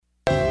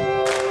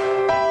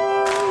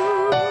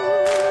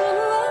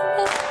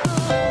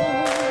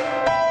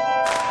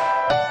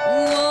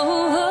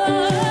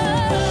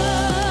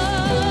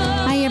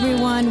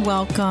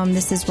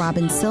This is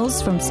Robin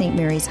Sills from St.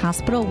 Mary's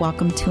Hospital.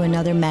 Welcome to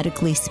another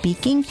Medically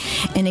Speaking.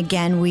 And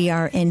again, we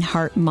are in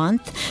Heart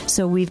Month.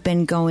 So we've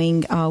been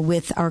going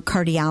with our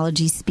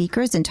cardiology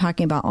speakers and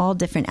talking about all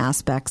different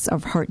aspects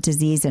of heart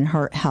disease and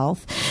heart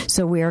health.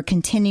 So we are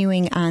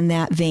continuing on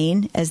that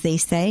vein, as they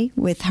say,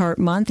 with Heart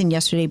Month, and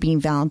yesterday being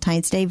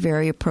Valentine's Day,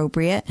 very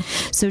appropriate.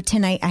 So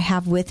tonight I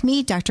have with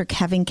me Dr.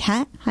 Kevin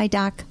Kett. Hi,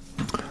 Doc.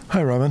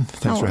 Hi, Robin.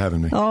 Thanks for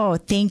having me. Oh,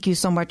 thank you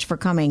so much for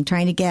coming.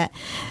 Trying to get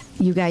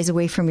you guys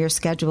away from your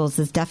schedules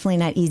is definitely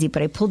not easy,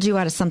 but I pulled you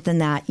out of something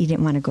that you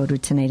didn't want to go to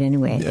tonight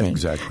anyway. Yeah,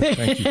 exactly.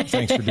 Thank you.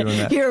 Thanks for doing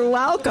that. You're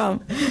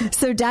welcome.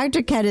 So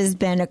Dr. Kett has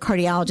been a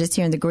cardiologist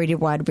here in the Greater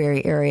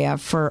Waterbury area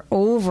for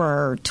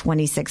over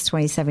 26,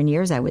 27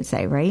 years, I would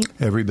say, right?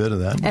 Every bit of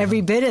that.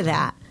 Every bit of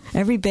that.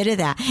 Every bit of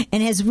that.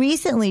 And has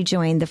recently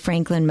joined the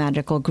Franklin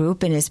Medical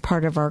Group and is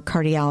part of our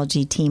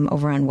cardiology team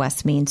over on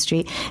West Main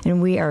Street.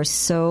 And we are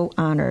so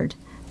honored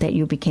that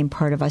you became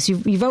part of us.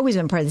 You've always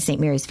been part of the St.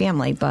 Mary's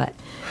family, but...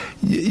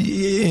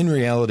 In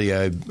reality,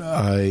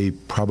 I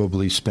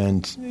probably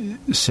spent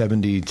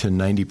 70 to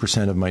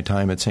 90% of my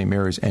time at St.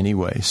 Mary's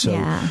anyway.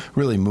 So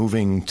really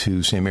moving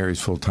to St.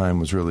 Mary's full-time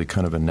was really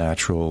kind of a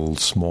natural,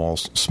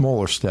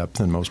 smaller step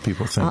than most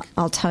people think.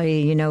 I'll tell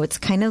you, it's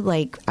kind of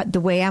like the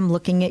way I'm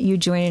looking at you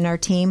joining our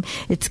team,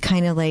 it's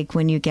kind of like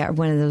when you get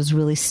one of those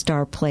really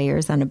star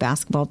players on a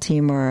basketball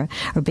team or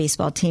a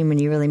baseball team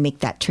and you really make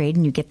that trade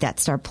and you get that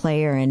star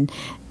player and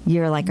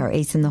you're like our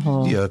ace in the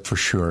hole. Yeah, for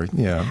sure.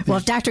 Yeah. Well,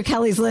 if Dr.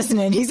 Kelly's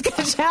listening, he's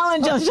going to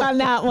challenge us on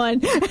that one.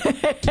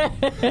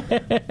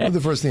 Well, the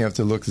first thing I have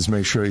to look is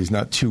make sure he's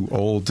not too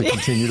old to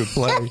continue to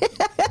play.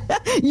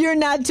 You're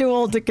not too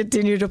old to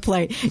continue to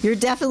play. You're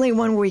definitely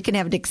one where we can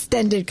have an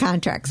extended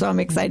contract, so I'm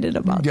excited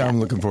about that. Yeah, I'm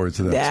looking forward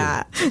to that.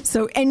 Yeah. Too.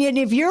 So, and yet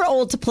if you're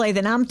old to play,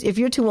 if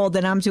you're too old,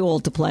 then I'm too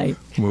old to play.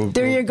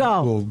 There you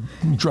go. We'll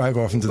drive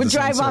off into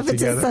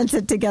the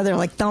sunset together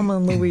like Thelma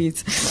and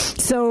Louise.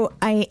 So,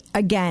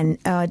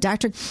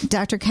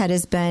 Dr. Kett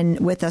has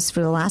been with us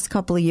for the last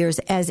couple of years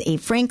as a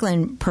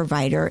Franklin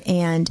provider,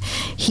 and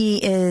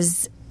he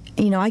is...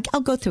 I'll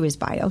go through his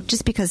bio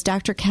just because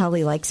Dr.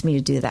 Kelly likes me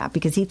to do that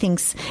because he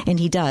thinks, and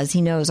he does, he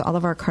knows all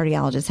of our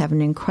cardiologists have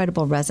an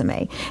incredible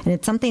resume. And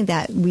it's something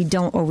that we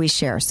don't always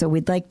share. So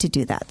we'd like to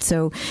do that.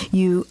 So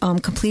you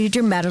completed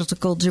your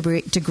medical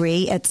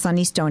degree at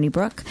SUNY Stony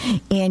Brook,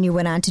 and you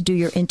went on to do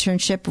your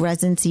internship,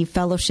 residency,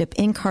 fellowship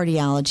in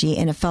cardiology,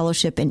 and a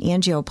fellowship in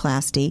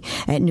angioplasty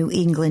at New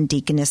England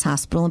Deaconess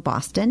Hospital in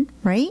Boston,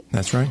 right?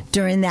 That's right.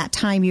 During that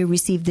time, you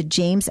received the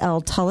James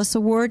L. Tullis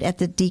Award at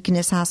the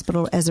Deaconess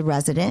Hospital as a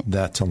resident.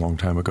 That's a long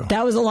time ago.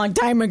 That was a long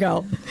time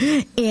ago.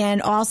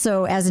 And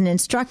also as an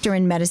instructor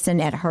in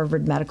medicine at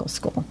Harvard Medical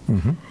School.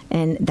 Mm-hmm.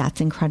 And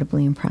that's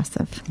incredibly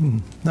impressive.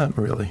 Not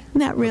really.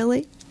 Not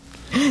really?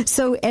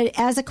 So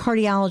as a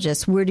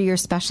cardiologist, where do your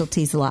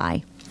specialties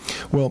lie?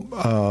 Well,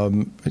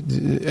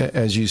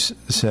 as you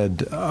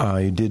said,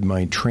 I did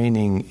my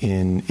training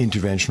in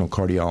interventional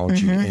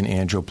cardiology in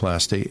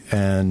angioplasty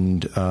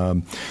and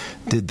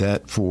did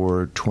that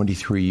for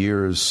 23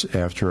 years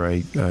after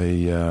I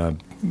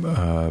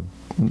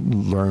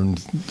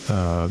learned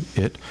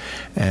it.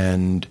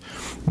 And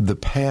the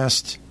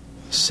past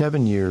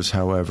 7 years,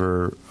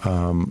 however,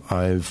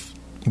 I've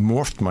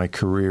morphed my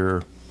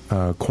career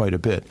quite a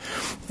bit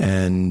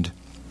and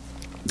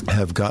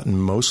have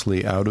gotten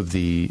mostly out of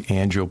the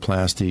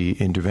angioplasty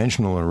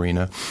interventional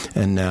arena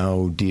and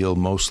now deal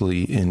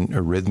mostly in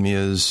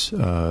arrhythmias,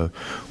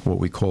 what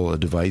we call a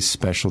device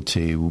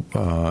specialty,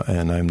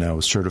 and I'm now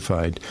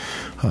certified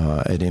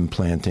at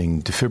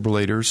implanting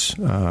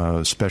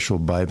defibrillators, special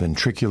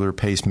biventricular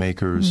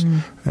pacemakers,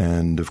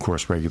 and, of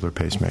course, regular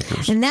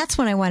pacemakers. And that's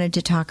what I wanted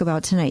to talk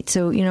about tonight.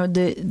 So,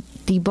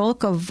 the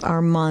bulk of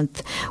our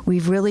month,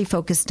 we've really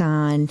focused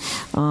on,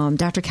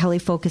 Dr. Kelly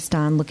focused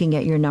on looking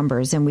at your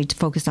numbers, and we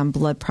focused on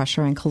blood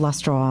pressure and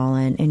cholesterol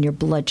and your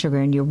blood sugar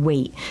and your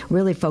weight,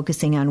 really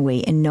focusing on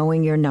weight and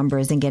knowing your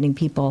numbers and getting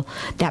people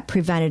that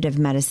preventative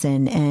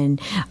medicine.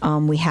 And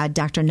we had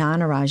Dr.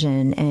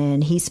 Nanarajan,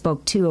 and he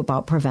spoke too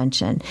about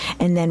prevention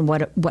and then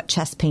what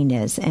chest pain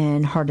is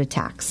and heart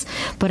attacks.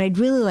 But I'd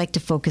really like to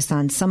focus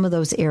on some of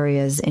those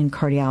areas in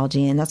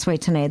cardiology, and that's why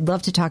tonight I'd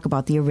love to talk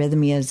about the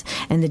arrhythmias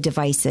and the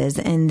devices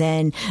and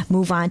then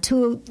move on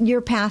to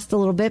your past a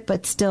little bit,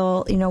 but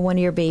still, one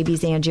of your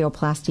babies,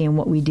 angioplasty, and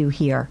what we do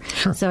here.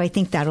 Sure. So I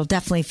think that'll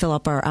definitely fill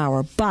up our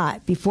hour.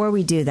 But before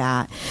we do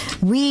that,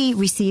 we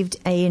received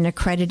an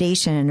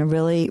accreditation, a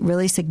really,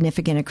 really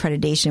significant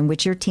accreditation,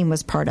 which your team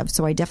was part of.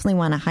 So I definitely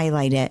want to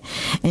highlight it.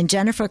 And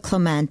Jennifer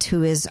Clement,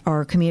 who is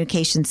our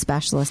communications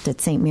specialist at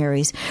St.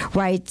 Mary's,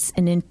 writes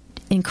an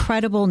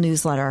incredible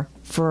newsletter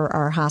for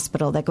our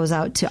hospital that goes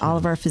out to all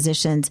of our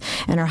physicians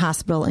and our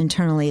hospital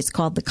internally. It's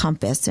called The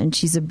Compass, and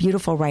she's a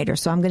beautiful writer.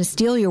 So I'm going to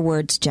steal your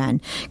words,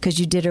 Jen, because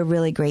you did a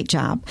really great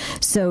job.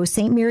 So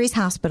St. Mary's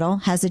Hospital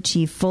has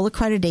achieved full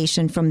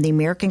accreditation from the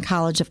American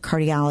College of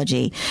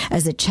Cardiology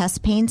as a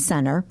chest pain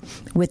center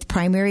with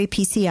primary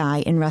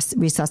PCI and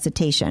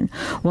resuscitation.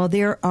 While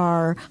there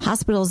are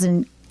hospitals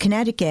in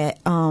Connecticut,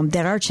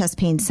 that are chest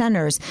pain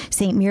centers,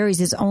 St.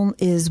 Mary's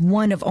is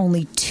one of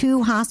only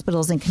 2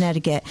 hospitals in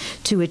Connecticut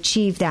to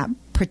achieve that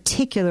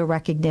particular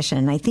recognition.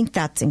 And I think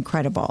that's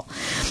incredible.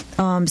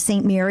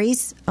 St.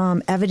 Mary's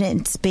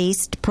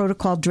evidence-based,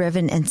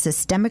 protocol-driven, and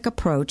systemic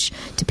approach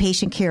to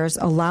patient care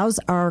allows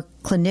our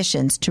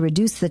clinicians to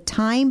reduce the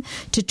time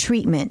to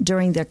treatment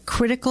during the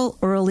critical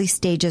early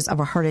stages of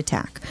a heart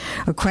attack.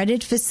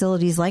 Accredited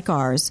facilities like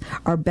ours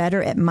are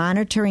better at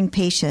monitoring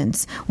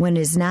patients when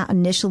it is not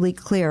initially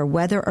clear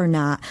whether or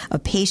not a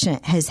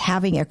patient is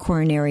having a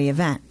coronary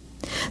event.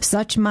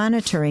 Such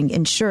monitoring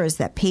ensures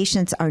that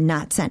patients are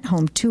not sent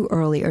home too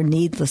early or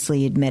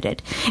needlessly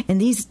admitted.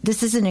 And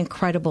this is an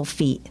incredible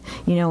feat,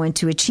 and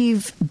to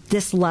achieve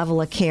this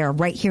level of care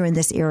right here in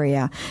this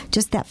area,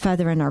 just that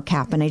feather in our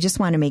cap. And I just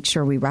want to make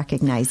sure we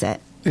recognize it.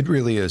 It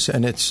really is,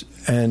 and it's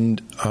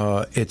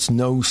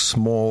no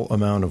small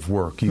amount of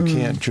work. You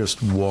can't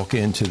just walk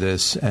into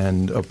this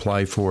and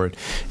apply for it.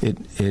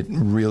 It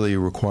really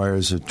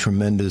requires a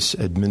tremendous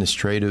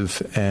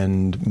administrative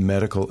and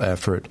medical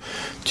effort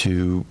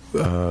to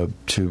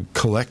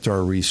collect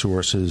our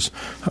resources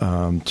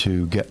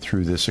to get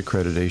through this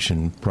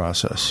accreditation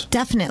process.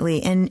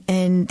 Definitely,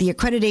 and the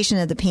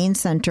accreditation of the Pain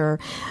Center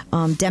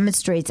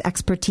demonstrates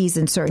expertise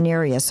in certain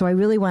areas. So I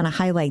really want to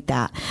highlight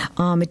that.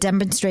 It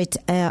demonstrates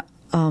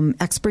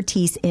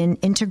expertise in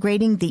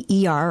integrating the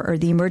ER or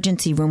the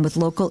emergency room with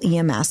local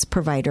EMS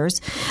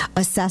providers,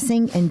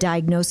 assessing and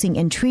diagnosing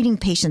and treating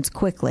patients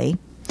quickly,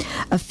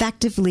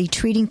 effectively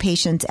treating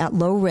patients at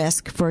low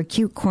risk for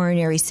acute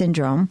coronary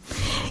syndrome,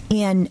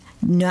 and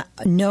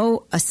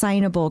no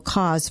assignable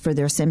cause for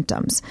their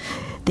symptoms.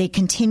 They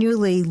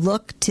continually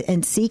look to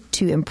and seek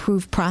to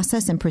improve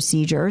process and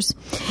procedures,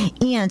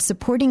 and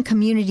supporting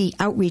community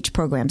outreach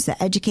programs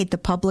that educate the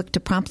public to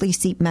promptly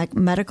seek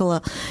medical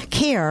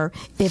care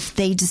if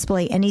they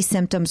display any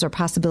symptoms or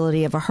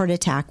possibility of a heart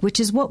attack, which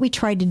is what we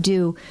try to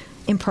do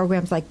in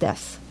programs like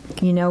this,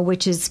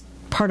 which is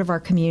part of our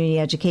community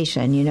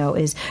education,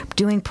 is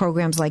doing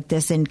programs like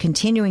this and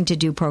continuing to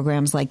do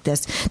programs like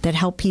this that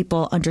help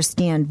people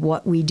understand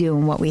what we do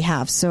and what we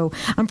have. So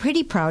I'm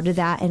pretty proud of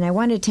that, and I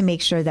wanted to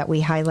make sure that we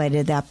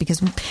highlighted that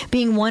because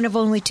being one of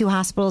only 2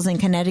 hospitals in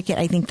Connecticut,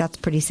 I think that's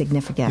pretty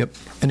significant. Yep.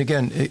 And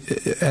again,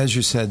 as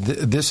you said,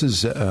 this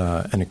is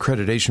an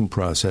accreditation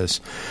process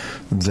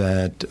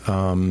that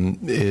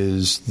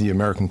is the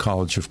American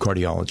College of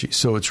Cardiology.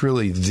 So it's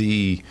really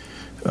the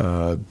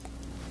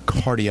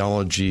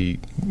cardiology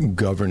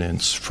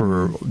governance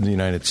for the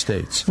United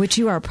States. Which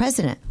you are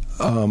president.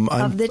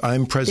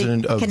 I'm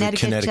president of the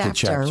Connecticut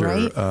chapter,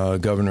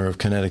 right? Governor of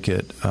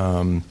Connecticut,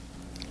 and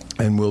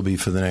will be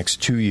for the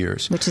next 2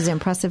 years. Which is an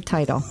impressive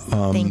title.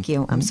 Thank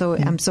you. That's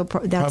an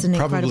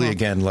incredible. Probably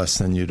again less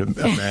than you'd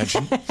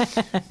imagine.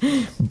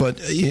 But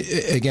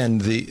again,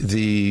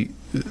 the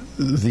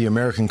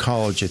American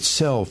College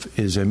itself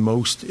is a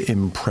most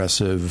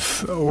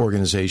impressive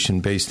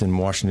organization based in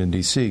Washington,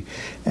 D.C.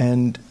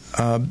 And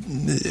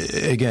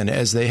again,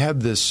 as they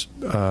have this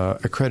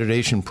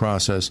accreditation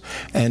process,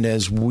 and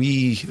as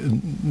we,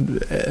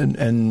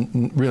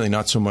 and really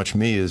not so much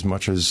me as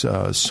much as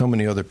so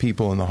many other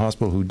people in the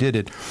hospital who did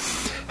it,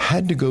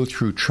 had to go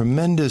through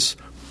tremendous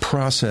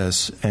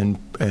process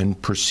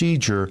and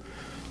procedure,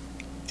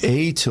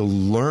 to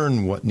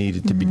learn what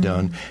needed to be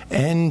done,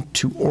 and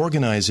to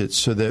organize it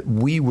so that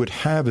we would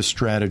have a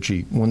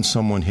strategy when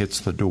someone hits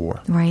the door.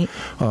 Right.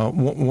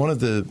 One of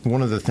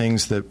the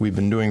things that we've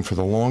been doing for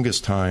the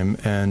longest time,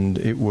 and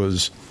it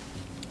was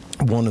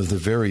one of the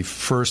very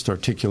first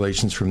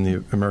articulations from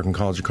the American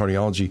College of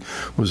Cardiology,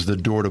 was the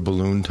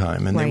door-to-balloon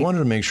time. And they wanted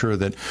to make sure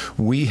that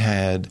we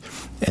had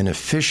an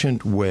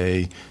efficient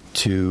way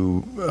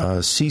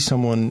to see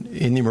someone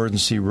in the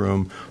emergency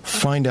room,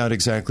 find out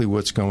exactly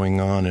what's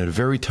going on in a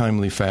very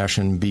timely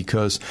fashion,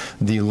 because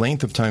the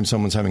length of time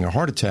someone's having a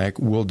heart attack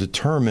will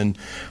determine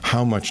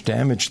how much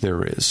damage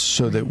there is,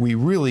 so that we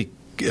really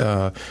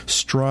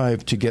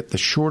strive to get the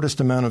shortest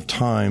amount of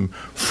time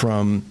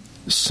from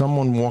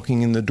someone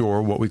walking in the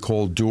door, what we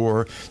call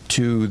door,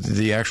 to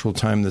the actual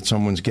time that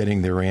someone's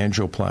getting their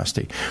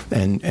angioplasty.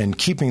 And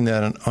keeping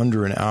that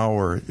under an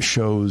hour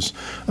shows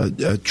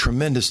a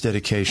tremendous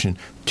dedication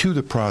to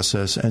the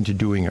process and to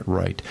doing it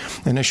right.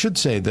 And I should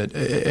say that,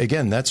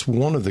 again, that's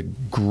one of the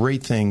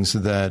great things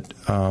that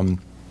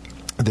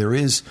there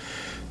is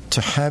to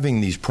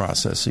having these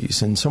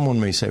processes. And someone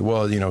may say,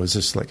 well, is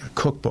this like a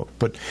cookbook?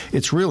 But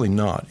it's really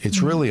not.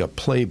 It's really a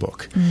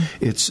playbook.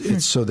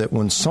 It's so that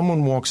when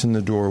someone walks in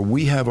the door,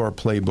 we have our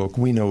playbook.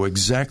 We know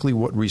exactly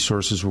what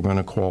resources we're going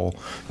to call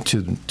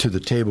to the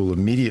table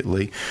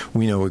immediately.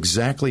 We know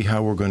exactly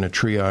how we're going to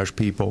triage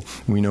people.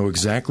 We know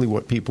exactly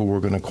what people we're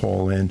going to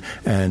call in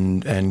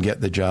and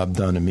get the job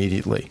done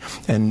immediately.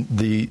 And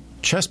the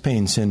Chest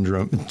Pain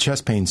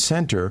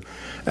Center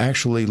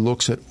actually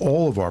looks at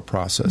all of our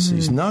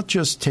processes, not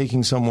just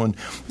taking someone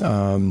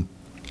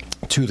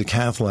to the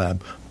cath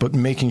lab, but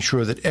making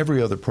sure that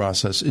every other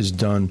process is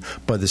done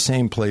by the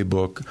same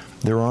playbook.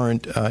 There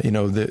aren't,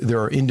 there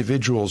are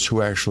individuals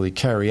who actually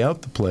carry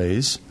out the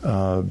plays,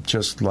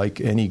 just like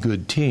any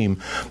good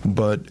team,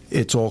 but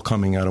it's all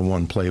coming out of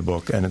one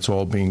playbook, and it's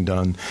all being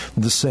done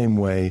the same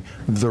way,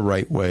 the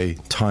right way,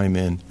 time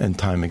in and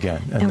time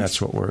again, and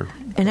that's what we're.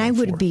 And I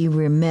would be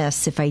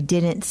remiss if I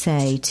didn't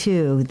say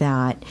too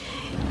that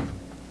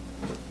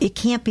it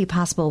can't be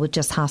possible with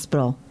just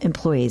hospital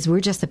employees.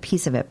 We're just a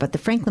piece of it. But the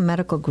Franklin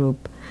Medical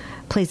Group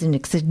plays a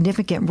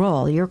significant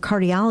role. Your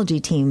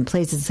cardiology team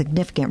plays a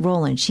significant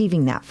role in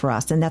achieving that for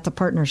us, and that's a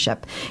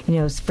partnership.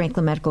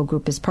 Franklin Medical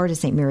Group is part of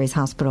St. Mary's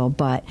Hospital,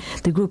 but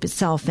the group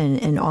itself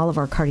and all of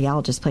our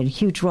cardiologists played a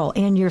huge role,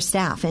 and your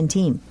staff and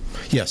team.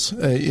 Yes.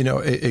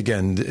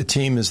 Again, the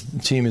team is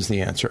the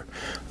answer.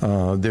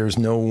 There's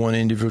no one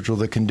individual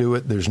that can do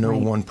it. There's no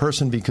one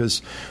person,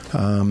 because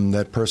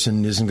that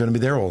person isn't going to be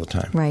there all the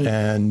time. Right.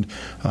 And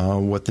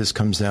what this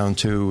comes down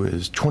to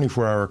is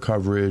 24-hour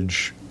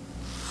coverage,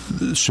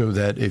 so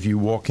that if you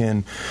walk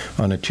in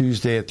on a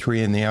Tuesday at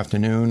 3 in the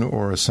afternoon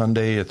or a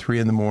Sunday at 3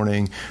 in the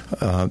morning,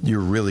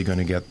 you're going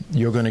to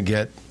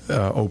get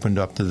opened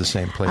up to the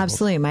same playbook.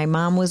 Absolutely. My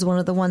mom was one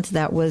of the ones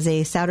that was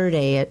a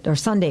Saturday or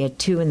Sunday at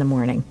 2 in the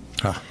morning.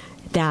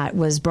 That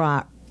was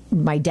brought.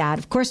 My dad,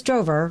 of course,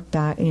 drove her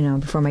back.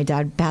 Before my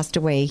dad passed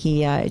away,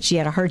 she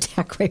had a heart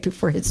attack right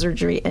before his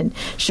surgery, and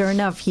sure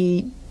enough,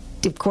 he,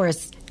 of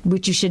course,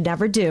 which you should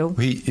never do.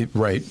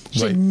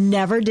 Should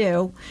never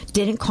do.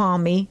 Didn't call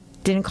me.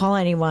 Didn't call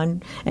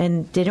anyone,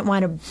 and didn't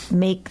want to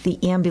make the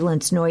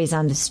ambulance noise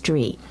on the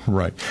street.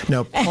 Right.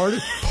 Now, part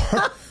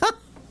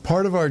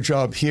of our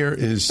job here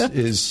is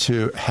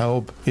to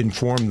help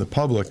inform the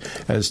public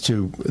as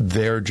to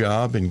their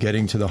job in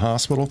getting to the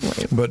hospital.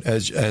 Right. But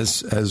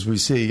as we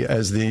see,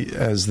 as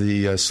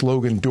the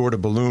slogan "Door to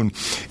Balloon,"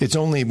 it's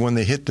only when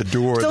they hit the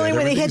door that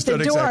everything's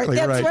done exactly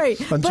That's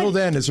right. Until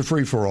then, it's a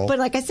free for all. But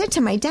like I said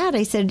to my dad,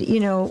 I said,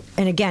 and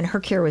again, her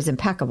care was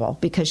impeccable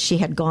because she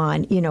had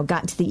gotten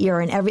to the ER,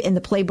 and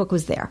the playbook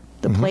was there.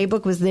 The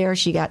playbook was there.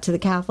 She got to the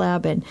cath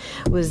lab and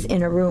was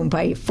in a room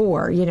by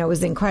 4. It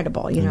was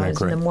incredible. It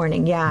was in the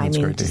morning. Yeah,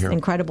 just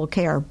incredible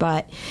care.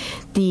 But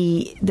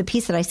the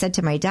piece that I said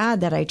to my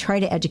dad that I try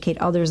to educate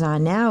others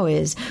on now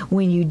is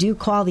when you do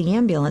call the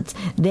ambulance,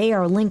 they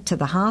are linked to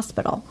the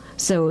hospital.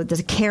 So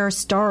the care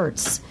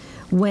starts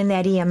when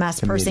that EMS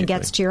person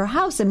gets to your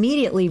house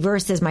immediately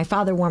versus my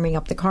father warming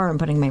up the car and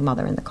putting my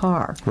mother in the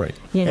car. Right.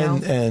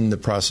 And the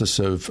process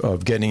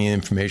of getting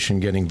information,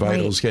 getting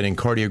vitals, getting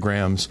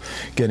cardiograms,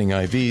 getting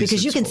IVs.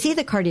 Because you can see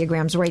the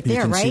cardiograms right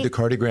there, right? You can see the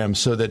cardiograms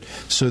so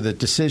that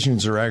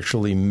decisions are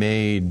actually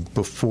made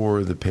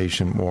before the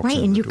patient walks in the door.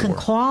 Right, and you can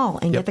call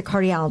and get the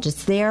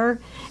cardiologist there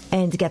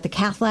and get the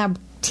cath lab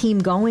team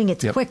going.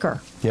 It's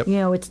quicker. Yep.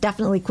 It's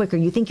definitely quicker.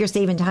 You think you're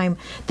saving time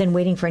than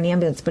waiting for an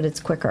ambulance, but it's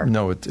quicker.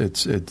 No,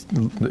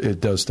 it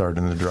does start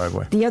in the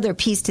driveway. The other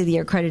piece to the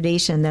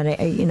accreditation that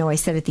I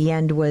said at the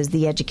end was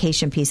the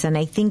education piece, and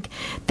I think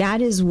that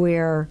is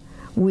where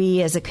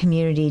we as a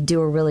community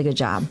do a really good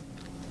job.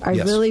 I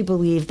really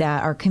believe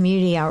that our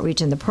community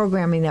outreach and the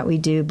programming that we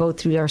do, both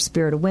through our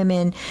Spirit of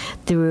Women,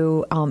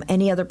 through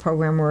any other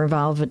program we're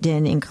involved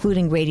in,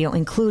 including radio,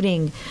 and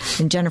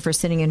Jennifer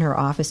sitting in her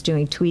office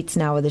doing tweets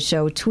now with the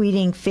show,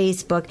 tweeting,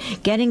 Facebook,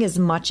 getting as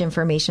much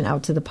information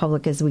out to the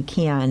public as we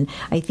can.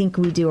 I think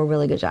we do a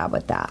really good job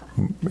with that.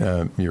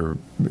 You're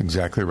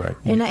exactly right.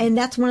 And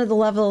that's one of the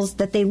levels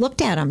that they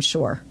looked at, I'm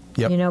sure.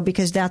 Yep.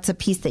 Because that's a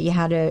piece that you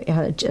had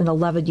a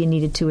level you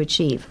needed to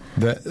achieve.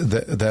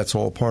 That's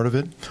all part of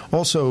it.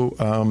 Also,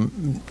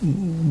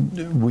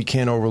 we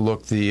can't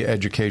overlook the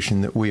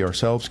education that we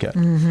ourselves get,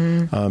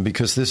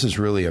 because this is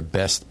really a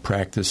best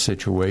practice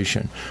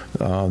situation.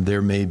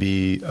 There may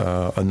be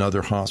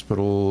another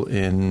hospital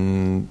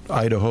in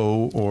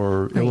Idaho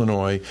or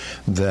Illinois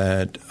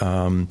that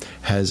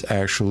has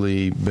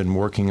actually been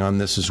working on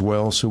this as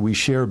well, so we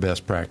share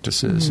best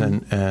practices,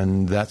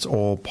 and that's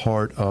all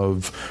part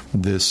of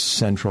this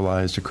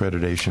centralized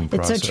accreditation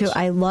process. It's so true.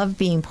 I love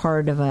being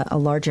part of a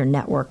larger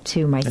network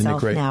too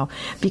myself now,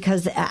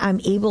 because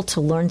I'm able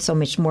to learn so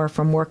much more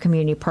from more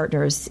community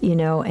partners,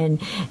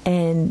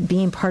 and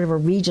being part of a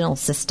regional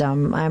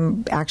system.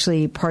 I'm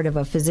actually part of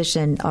a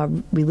physician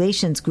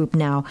relations group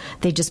now.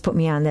 They just put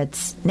me on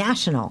that's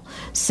national,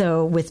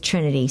 so with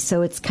Trinity.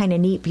 So it's kind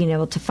of neat being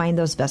able to find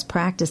those best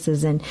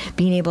practices and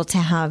being able to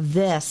have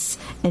this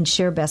and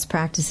share best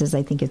practices.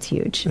 I think it's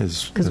huge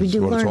because we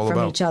do learn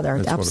from each other.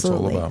 That's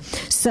absolutely. What it's all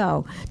about.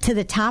 So, to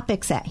the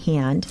topics at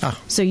hand.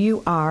 So,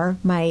 you are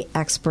my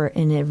expert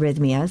in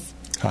arrhythmias.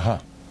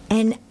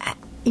 And,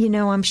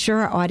 I'm sure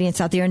our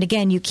audience out there, and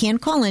again, you can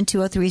call in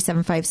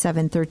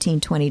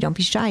 203-757-1320. Don't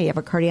be shy. You have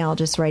a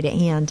cardiologist right at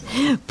hand.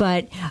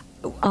 But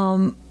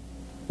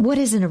what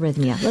is an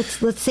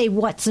arrhythmia? Let's say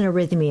what's an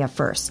arrhythmia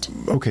first.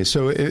 Okay,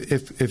 so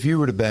if you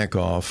were to back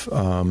off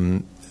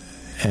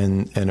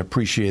and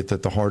appreciate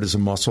that the heart is a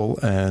muscle,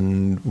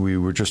 and we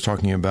were just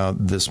talking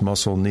about this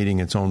muscle needing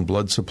its own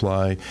blood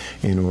supply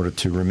in order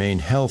to remain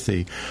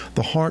healthy.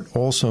 The heart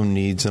also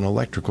needs an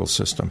electrical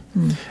system,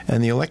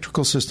 and the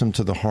electrical system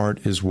to the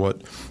heart is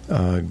what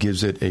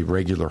gives it a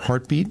regular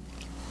heartbeat.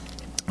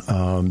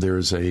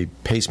 There's a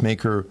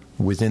pacemaker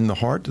within the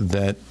heart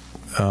that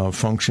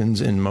functions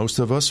in most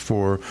of us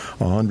for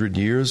 100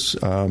 years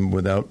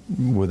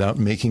without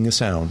making a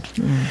sound.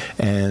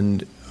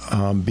 And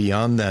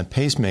beyond that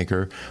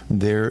pacemaker,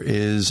 there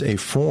is a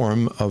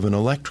form of an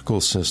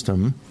electrical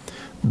system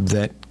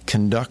that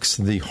conducts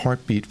the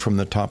heartbeat from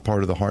the top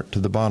part of the heart to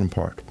the bottom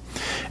part.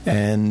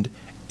 And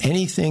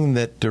anything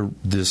that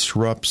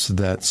disrupts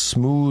that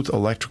smooth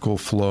electrical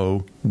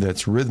flow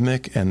that's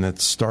rhythmic and that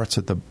starts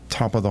at the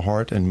top of the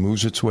heart and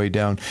moves its way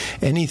down,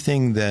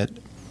 anything that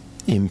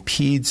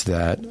impedes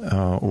that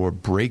or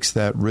breaks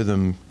that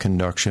rhythm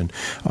conduction,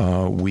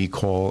 we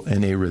call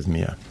an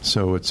arrhythmia.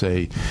 So it's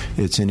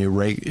an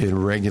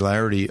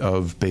irregularity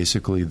of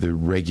basically the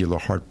regular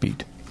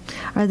heartbeat.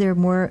 Are there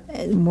more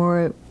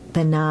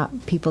than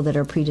not people that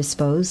are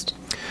predisposed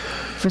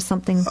for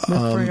something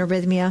for an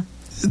arrhythmia?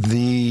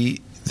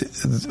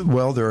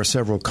 Well, there are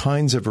several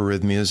kinds of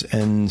arrhythmias,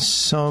 and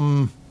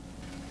some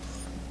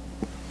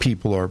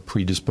people are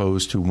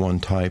predisposed to one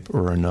type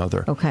or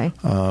another. Okay.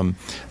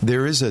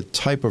 There is a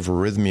type of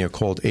arrhythmia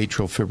called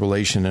atrial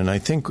fibrillation, and I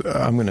think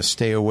I'm going to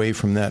stay away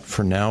from that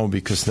for now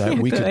because that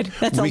we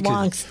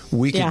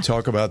could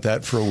talk about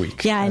that for a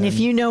week. Yeah, and if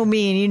you know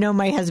me and you know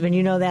my husband,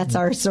 you know that's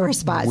our sore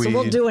spot. So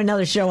we'll do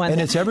another show on that.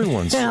 And it's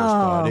everyone's sore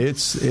spot.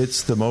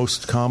 It's the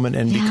most common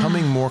and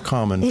becoming more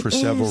common for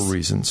several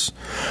reasons.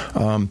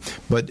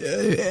 But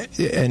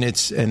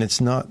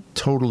it's not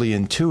totally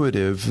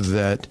intuitive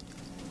that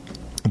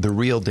the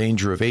real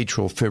danger of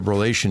atrial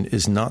fibrillation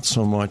is not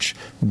so much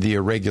the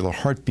irregular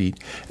heartbeat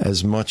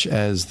as much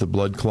as the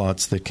blood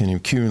clots that can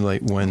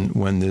accumulate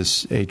when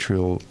this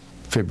atrial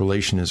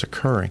fibrillation is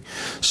occurring.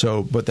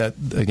 So, but that,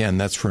 again,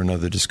 that's for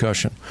another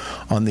discussion.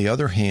 On the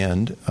other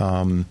hand,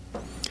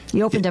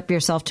 you opened up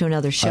yourself to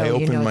another show. I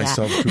opened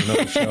myself to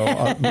another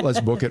show.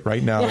 Let's book it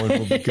right now and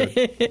we'll be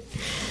good.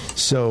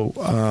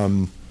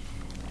 So,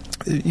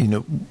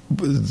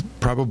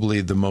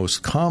 probably the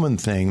most common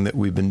thing that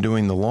we've been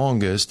doing the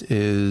longest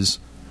is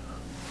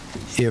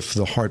if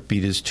the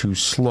heartbeat is too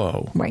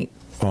slow. Right.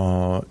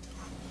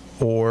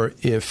 Or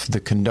if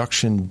the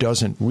conduction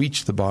doesn't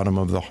reach the bottom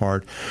of the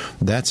heart.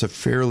 That's a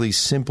fairly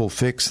simple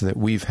fix that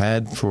we've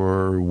had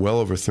for well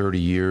over 30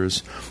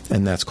 years,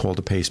 and that's called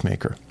a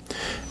pacemaker.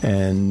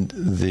 And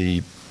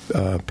the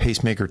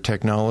pacemaker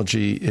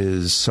technology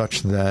is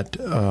such that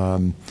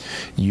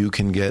you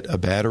can get a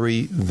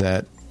battery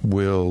that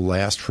will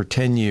last for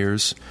 10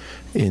 years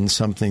in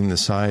something the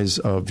size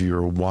of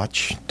your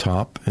watch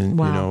top, and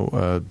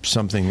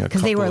something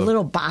because they were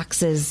little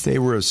boxes. They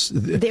were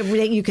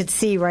you could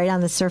see right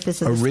on the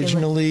surface of the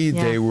originally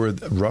skin. They were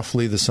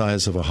roughly the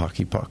size of a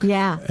hockey puck.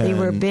 Yeah, they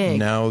were big.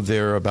 Now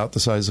they're about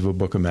the size of a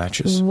book of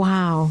matches.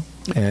 Wow.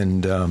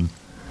 And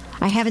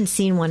I haven't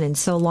seen one in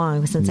so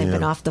long since I've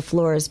been off the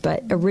floors,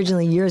 but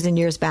originally years and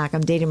years back, I'm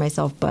dating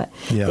myself, but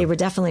they were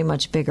definitely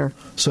much bigger.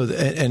 So,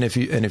 and if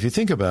you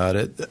think about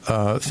it,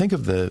 think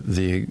of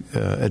the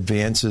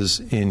advances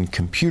in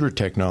computer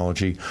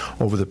technology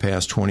over the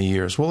past 20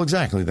 years. Well,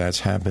 exactly that's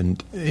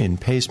happened in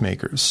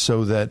pacemakers,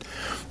 so that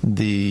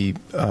the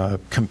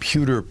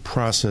computer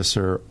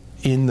processor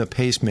in the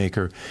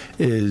pacemaker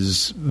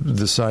is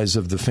the size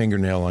of the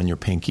fingernail on your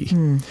pinky,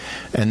 and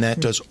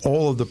that does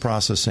all of the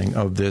processing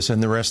of this,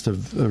 and the rest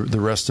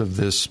of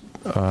this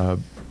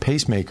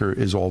pacemaker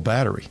is all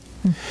battery.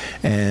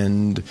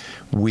 And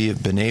we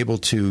have been able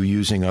to,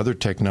 using other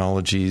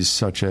technologies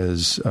such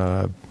as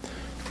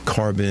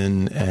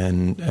carbon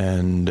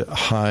and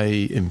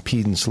high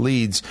impedance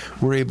leads,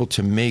 we're able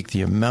to make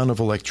the amount of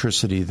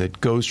electricity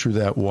that goes through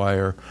that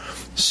wire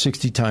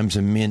 60 times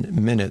a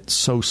minute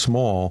so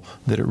small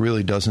that it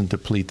really doesn't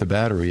deplete the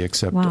battery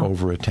except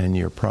over a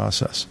 10-year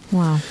process.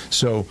 Wow.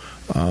 So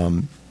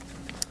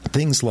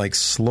things like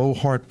slow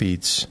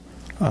heartbeats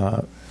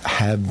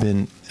have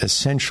been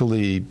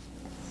essentially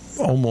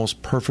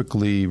almost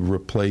perfectly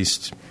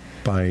replaced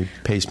by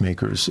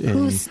pacemakers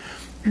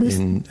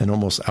in an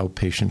almost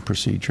outpatient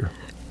procedure.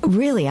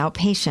 Really,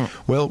 outpatient?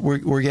 Well,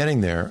 we're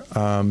getting there.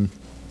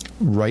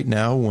 Right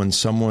now, when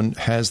someone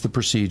has the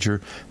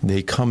procedure,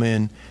 they come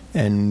in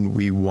and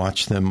we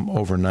watch them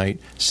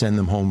overnight, send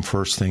them home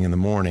first thing in the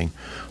morning.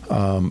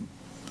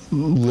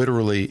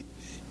 Literally,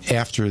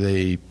 after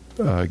they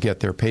get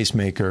their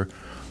pacemaker,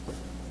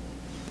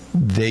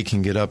 they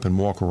can get up and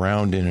walk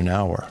around in an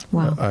hour.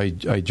 Wow. I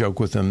joke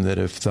with them that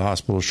if the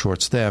hospital is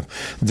short-staffed,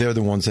 they're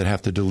the ones that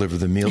have to deliver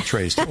the meal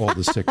trays to all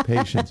the sick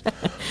patients.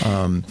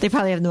 They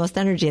probably have the most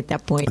energy at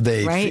that point,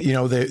 right?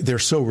 They're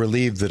so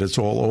relieved that it's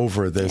all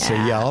over. They say,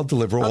 I'll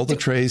deliver all the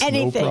trays,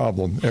 anything. No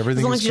problem. Everything is good.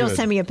 As long as you don't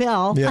send me a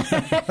bill. Yeah.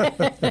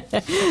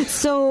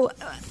 So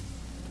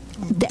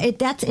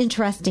that's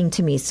interesting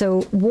to me.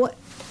 So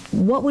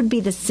what would be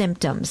the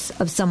symptoms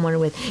of someone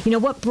with,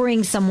 what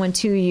brings someone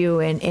to you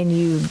and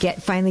you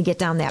finally get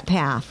down that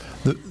path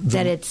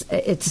that it's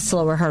a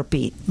slower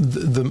heartbeat?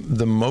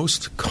 The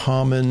most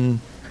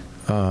common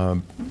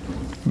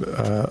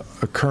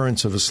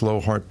occurrence of a slow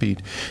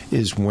heartbeat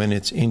is when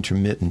it's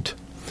intermittent.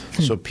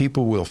 So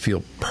people will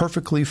feel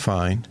perfectly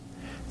fine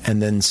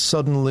and then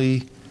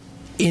suddenly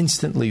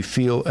instantly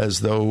feel as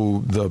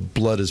though the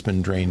blood has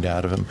been drained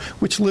out of them,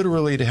 which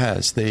literally it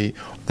has. They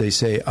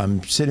say,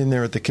 I'm sitting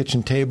there at the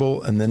kitchen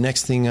table, and the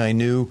next thing I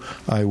knew,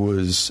 I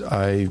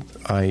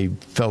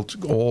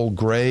felt all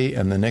gray,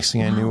 and the next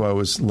thing I knew, I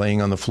was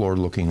laying on the floor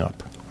looking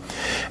up.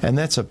 And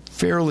that's a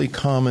fairly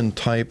common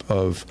type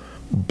of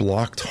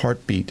blocked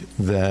heartbeat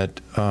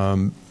that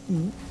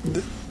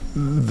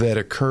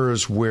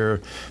occurs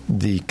where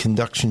the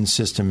conduction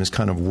system is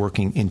kind of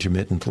working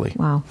intermittently.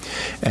 Wow.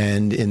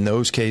 And in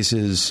those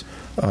cases,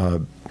 a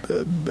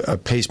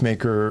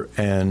pacemaker,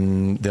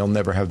 and they'll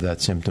never have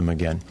that symptom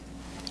again.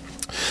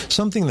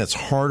 Something that's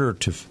harder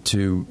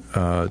to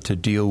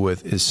deal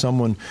with is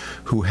someone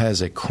who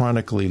has a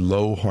chronically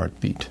low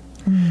heartbeat.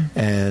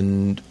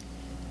 And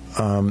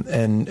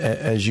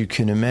as you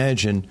can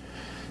imagine,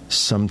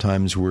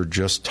 sometimes we're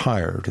just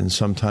tired, and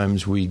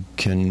sometimes we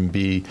can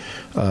be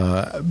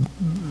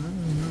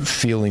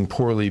feeling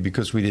poorly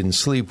because we didn't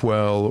sleep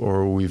well,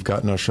 or we've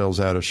gotten ourselves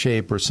out of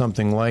shape or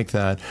something like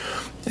that.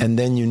 And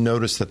then you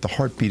notice that the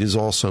heartbeat is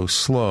also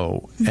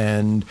slow.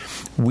 And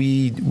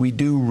we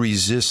do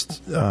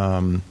resist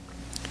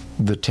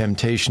the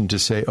temptation to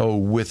say, oh,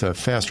 with a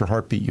faster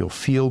heartbeat, you'll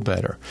feel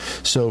better.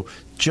 So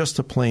just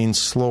a plain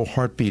slow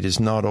heartbeat is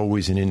not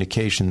always an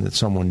indication that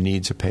someone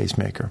needs a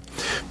pacemaker,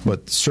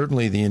 but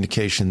certainly the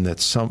indication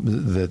that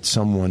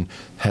someone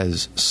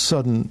has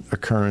sudden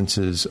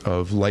occurrences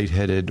of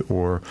lightheaded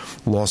or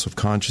loss of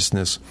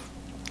consciousness.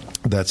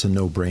 That's a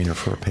no-brainer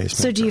for a pacemaker.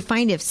 So do you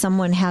find if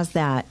someone has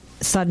that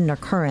sudden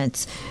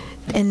occurrence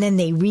and then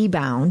they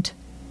rebound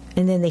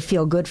and then they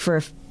feel good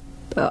for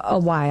a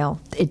while,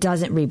 it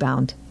doesn't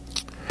rebound?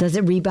 Does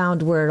it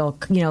rebound where it'll,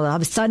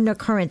 have a sudden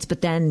occurrence,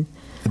 but then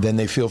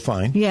they feel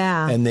fine.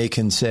 Yeah. And they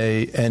can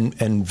say, and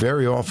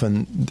very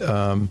often...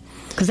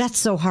 because that's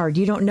so hard.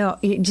 You don't know.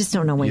 You just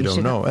don't know when you should.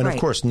 You don't know. And right. Of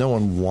course, no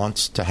one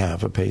wants to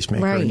have a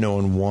pacemaker. Right. No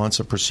one wants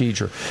a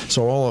procedure.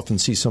 So I'll often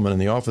see someone in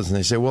the office and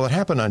they say, well, it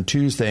happened on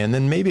Tuesday, and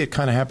then maybe it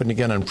kind of happened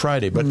again on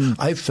Friday, but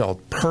I've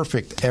felt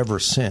perfect ever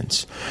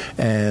since.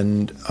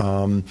 And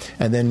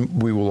then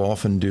we will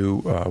often do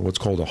what's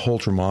called a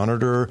Holter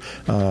monitor,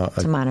 a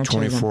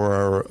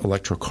 24-hour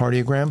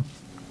electrocardiogram.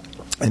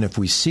 And if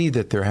we see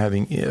that they're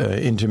having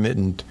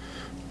intermittent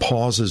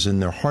pauses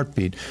in their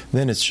heartbeat,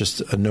 then it's just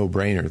a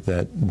no-brainer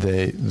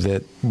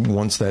that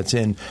once that's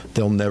in,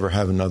 they'll never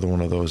have another one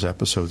of those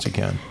episodes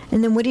again.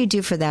 And then what do you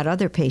do for that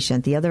other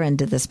patient, the other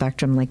end of the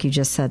spectrum, like you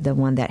just said, the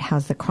one that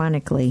has the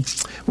chronically?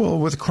 Well,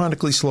 with a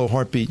chronically slow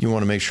heartbeat, you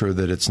want to make sure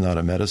that it's not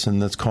a medicine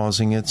that's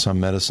causing it. Some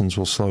medicines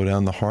will slow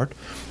down the heart.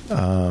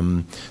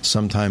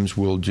 Sometimes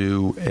we'll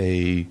do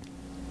a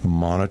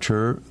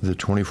monitor, the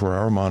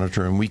 24-hour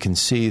monitor, and we can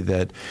see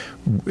that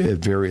at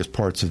various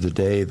parts of the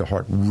day the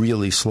heart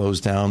really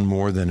slows down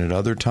more than at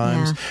other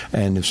times.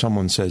 Yeah. And if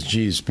someone says,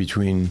 geez,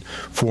 between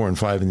 4 and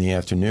 5 in the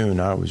afternoon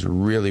I was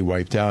really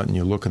wiped out, and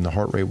you look and the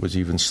heart rate was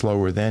even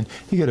slower, then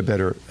you get a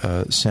better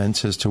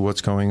sense as to what's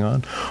going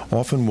on.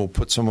 Often we'll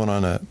put someone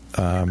on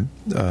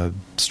a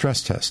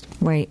stress test.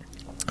 Right.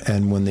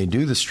 And when they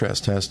do the stress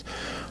test,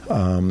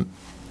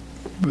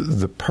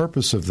 the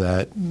purpose of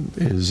that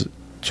is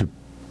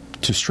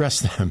to stress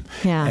them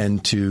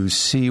and to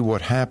see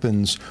what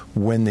happens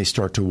when they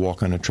start to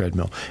walk on a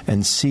treadmill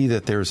and see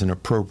that there's an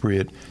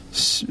appropriate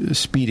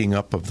speeding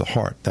up of the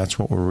heart. That's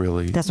what we're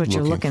really That's what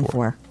you're looking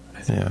for.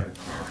 Yeah.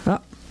 Oh,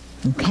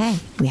 okay.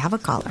 We have a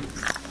caller.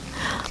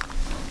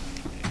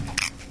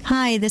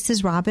 Hi, this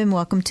is Robin.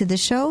 Welcome to the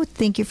show.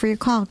 Thank you for your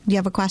call. Do you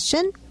have a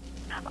question?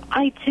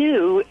 I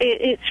do.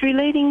 It's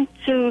relating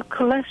to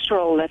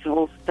cholesterol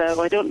levels,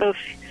 though. I don't know if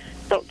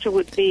the doctor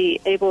would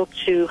be able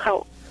to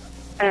help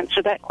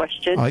answer that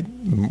question.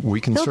 We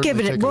can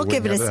certainly we'll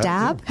give it a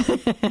stab.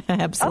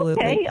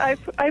 Absolutely. Okay,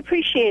 I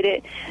appreciate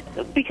it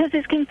because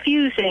it's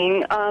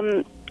confusing.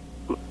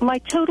 My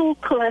total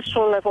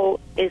cholesterol level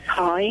is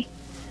high,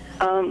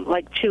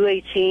 like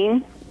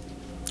 218,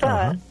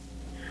 but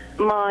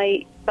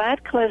my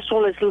bad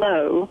cholesterol is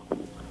low,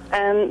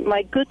 and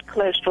my good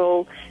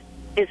cholesterol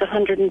is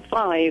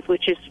 105,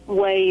 which is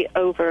way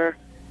over,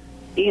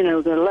 the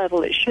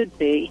level it should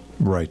be.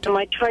 Right. And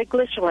my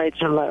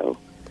triglycerides are low.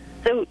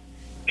 So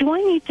do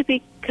I need to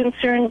be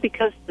concerned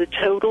because the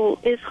total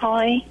is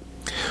high?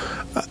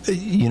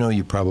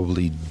 You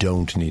probably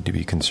don't need to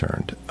be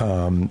concerned.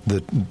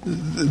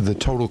 The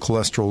total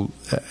cholesterol,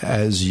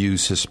 as you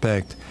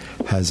suspect,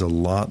 has a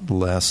lot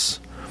less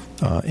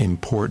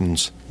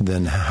importance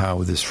than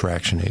how this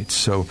fractionates.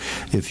 So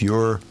if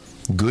your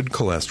good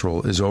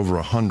cholesterol is over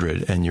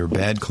 100 and your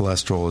bad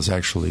cholesterol is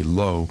actually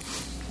low,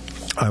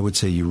 I would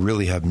say you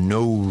really have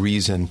no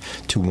reason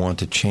to want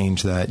to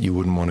change that. You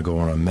wouldn't want to go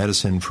on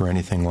medicine for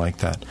anything like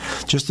that.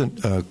 Just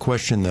a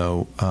question,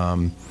 though.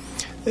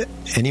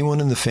 Anyone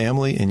in the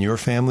family, in your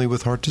family,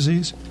 with heart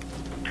disease?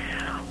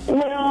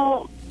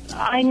 Well,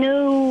 I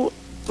know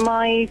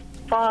my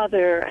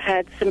father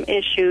had some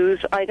issues.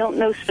 I don't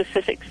know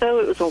specifics, though.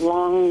 It was a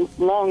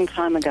long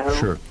time ago.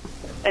 Sure.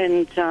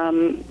 And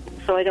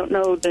so I don't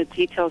know the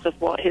details of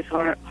what his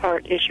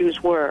heart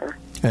issues were.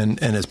 And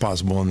it's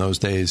possible in those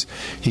days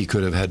he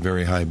could have had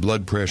very high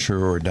blood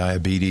pressure or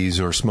diabetes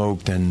or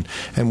smoked, and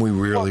we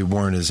really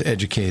weren't as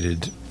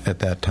educated at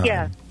that time.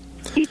 Yeah,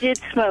 he did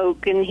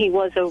smoke, and he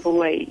was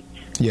overweight.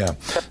 Yeah,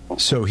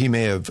 so he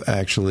may have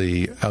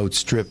actually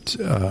outstripped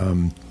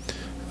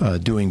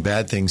doing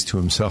bad things to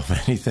himself,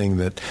 anything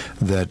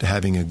that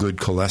having a good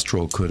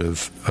cholesterol could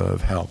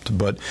have helped.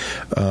 But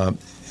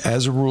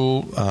as a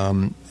rule,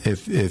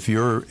 if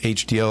your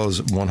HDL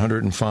is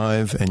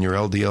 105 and your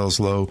LDL is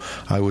low,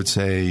 I would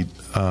say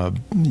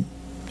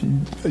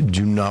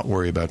do not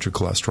worry about your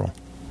cholesterol.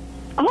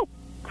 Oh,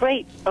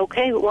 great.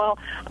 Okay, well,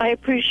 I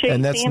appreciate.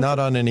 And that's not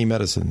on any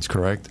medicines,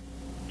 correct?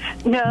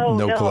 No,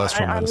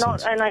 cholesterol I'm medicines.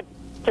 not, and I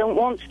don't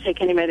want to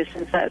take any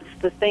medicines. That's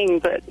the thing.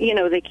 But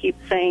they keep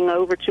saying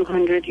over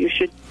 200, you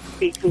should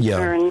be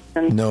concerned.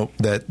 Yeah. And, no,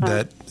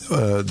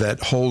 that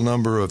whole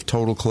number of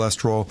total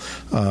cholesterol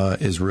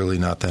is really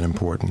not that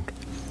important.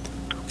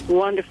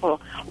 Wonderful.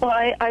 Well,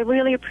 I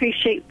really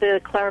appreciate the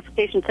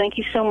clarification. Thank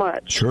you so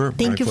much. Sure.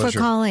 Thank you pleasure. for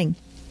calling.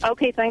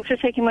 Okay, thanks for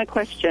taking my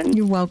question.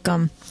 You're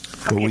welcome.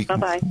 Okay,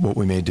 bye-bye. What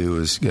we may do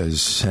is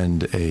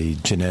send a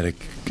genetic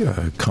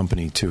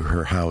company to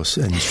her house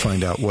and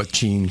find out what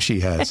gene she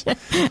has.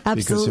 Absolutely.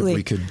 Because if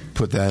we could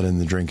put that in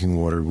the drinking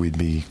water, we'd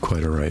be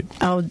quite all right.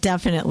 Oh,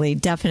 definitely.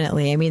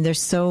 I mean,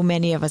 there's so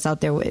many of us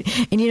out there.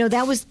 And,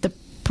 that was the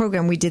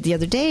program we did the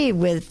other day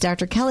with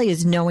Dr. Kelly,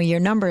 is knowing your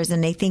numbers.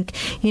 And I think,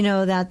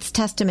 that's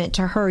testament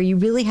to her. You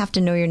really have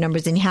to know your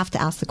numbers, and you have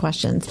to ask the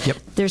questions. Yep.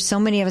 There's so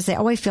many of us say,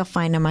 I feel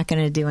fine. I'm not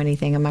going to do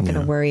anything. I'm not going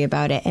to worry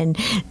about it. And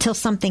till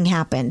something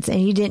happens and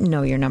you didn't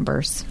know your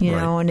numbers,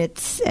 know, and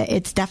it's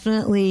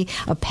definitely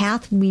a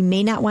path we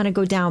may not want to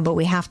go down, but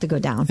we have to go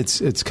down.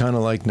 It's kind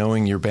of like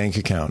knowing your bank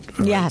account.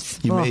 Right? Yes.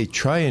 You may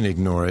try and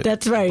ignore it.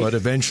 That's right. But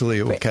eventually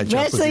it will catch up with you.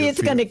 Eventually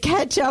it's going to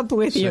catch up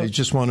with you. So you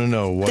just want to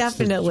know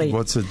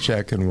what's a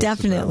check and what's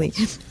Definitely.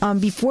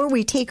 Before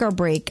we take our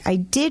break, I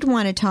did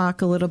want to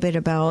talk a little bit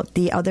about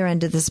the other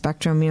end of the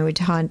spectrum. We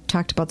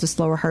talked about the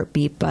slower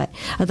heartbeat, but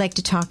I'd like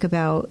to talk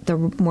about the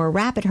more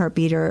rapid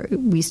heartbeat, or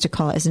we used to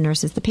call it as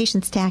nurses, the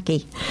patient's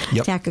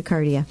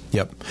tachycardia.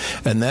 Yep.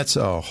 And that's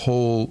a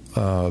whole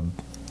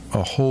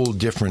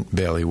different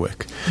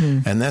bailiwick.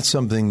 And that's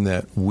something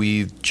that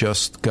we've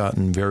just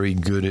gotten very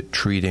good at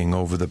treating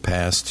over the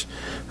past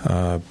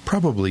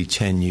probably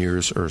 10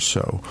 years or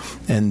so.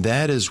 And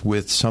that is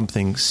with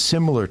something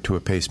similar to a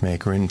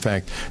pacemaker. In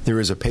fact, there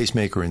is a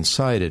pacemaker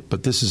inside it,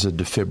 but this is a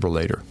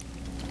defibrillator.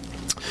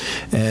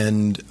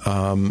 And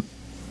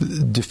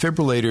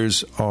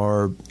defibrillators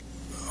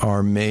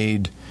are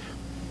made,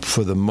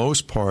 for the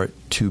most part,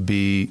 to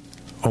be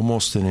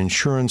almost an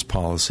insurance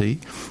policy.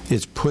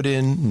 It's put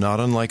in, not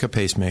unlike a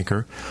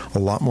pacemaker, a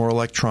lot more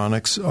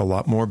electronics, a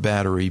lot more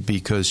battery,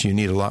 because you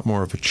need a lot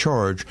more of a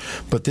charge.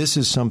 But this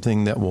is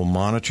something that will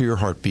monitor your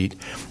heartbeat.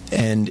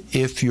 And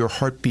if your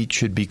heartbeat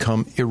should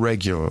become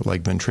irregular,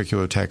 like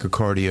ventricular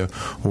tachycardia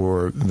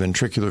or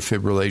ventricular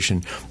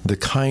fibrillation, the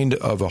kind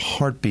of a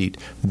heartbeat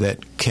that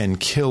can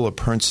kill a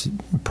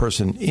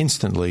person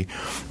instantly,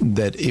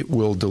 that it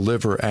will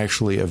deliver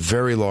actually a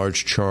very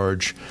large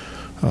charge,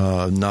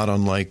 not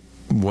unlike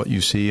what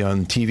you see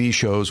on TV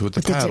shows with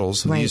the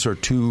paddles. Right. These are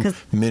two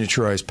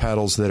miniaturized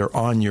paddles that are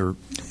on your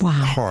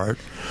heart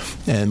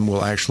and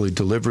will actually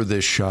deliver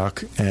this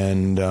shock.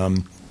 And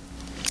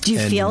do you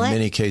feel it? In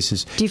many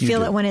cases, do you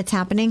feel it when it's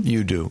happening?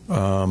 You do.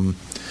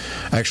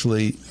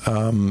 Actually,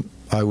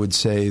 I would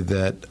say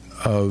that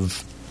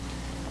of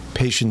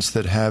patients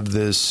that have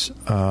this,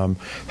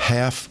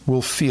 half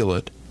will feel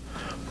it,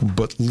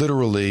 but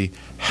literally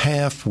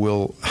half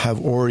will have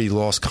already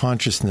lost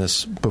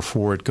consciousness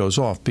before it goes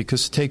off,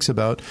 because it takes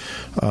about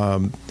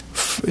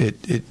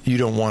you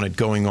don't want it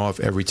going off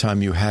every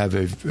time you have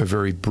a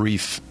very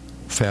brief,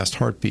 fast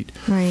heartbeat.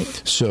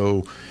 Right.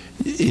 So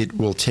it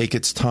will take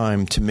its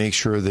time to make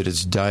sure that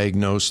it's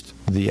diagnosed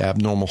the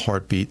abnormal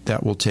heartbeat.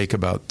 That will take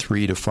about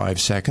 3 to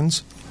 5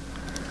 seconds.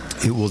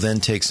 It will then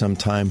take some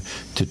time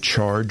to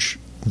charge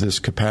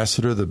this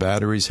capacitor. The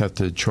batteries have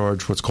to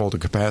charge what's called a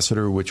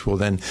capacitor, which will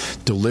then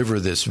deliver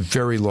this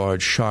very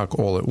large shock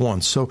all at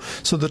once. So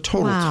the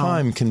total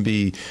time can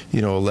be,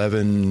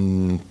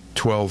 11,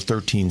 12,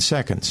 13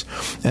 seconds.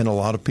 And a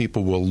lot of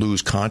people will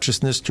lose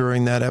consciousness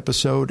during that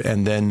episode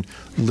and then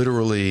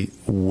literally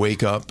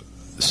wake up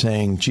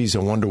saying, geez, I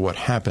wonder what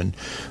happened.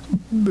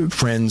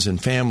 Friends and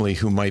family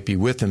who might be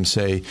with them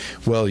say,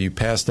 well, you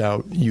passed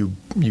out, you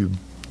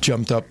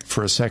jumped up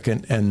for a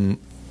second, and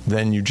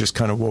then you just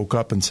kind of woke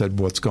up and said,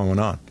 what's going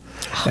on?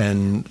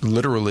 And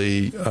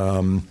literally,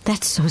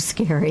 that's so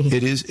scary.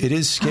 It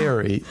is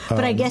scary.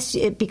 But I guess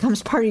it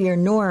becomes part of your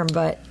norm.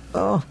 But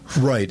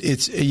right.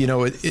 It's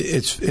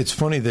it's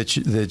funny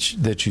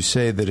that you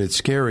say that it's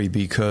scary,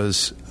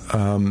 because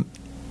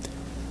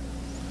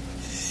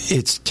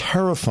it's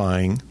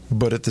terrifying,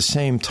 but at the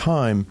same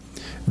time,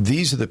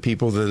 these are the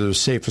people that are the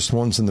safest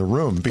ones in the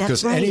room,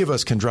 because any of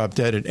us can drop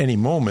dead at any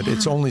moment.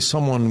 It's only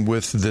someone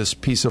with this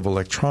piece of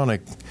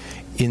electronic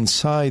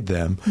inside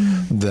them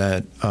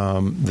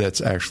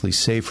that's actually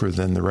safer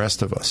than the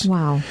rest of us.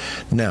 Wow.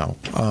 Now,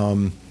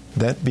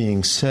 that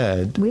being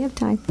said... We have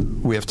time.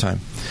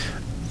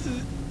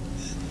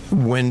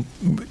 With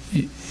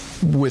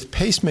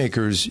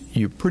pacemakers,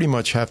 you pretty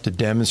much have to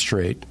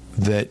demonstrate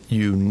that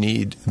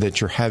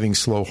you're having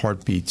slow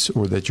heartbeats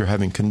or that you're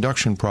having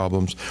conduction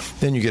problems.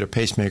 Then you get a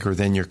pacemaker,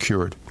 then you're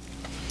cured.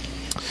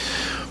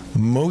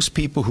 Most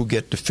people who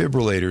get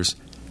defibrillators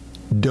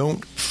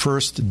don't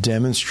first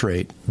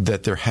demonstrate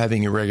that they're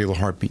having irregular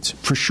heartbeats.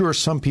 For sure,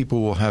 some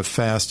people will have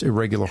fast,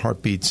 irregular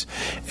heartbeats,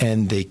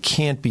 and they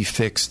can't be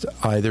fixed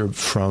either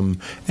from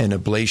an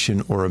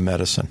ablation or a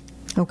medicine.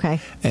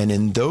 Okay. And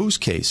in those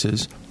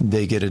cases,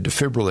 they get a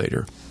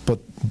defibrillator.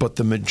 But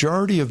the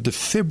majority of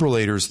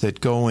defibrillators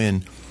that go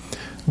in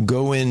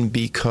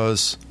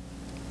because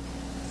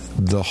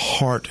the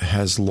heart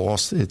has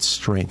lost its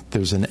strength.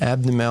 There's an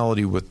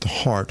abnormality with the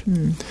heart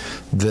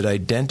that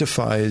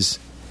identifies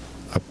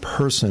a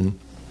person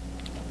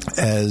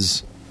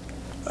as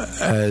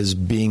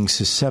being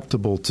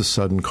susceptible to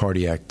sudden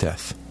cardiac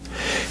death.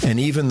 And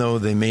even though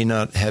they may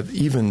not have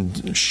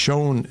even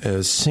shown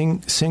a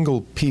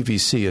single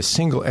PVC, a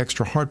single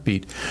extra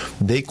heartbeat,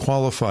 they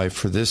qualify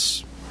for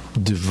this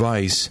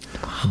device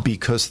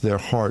because their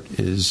heart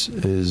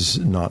is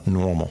not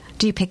normal.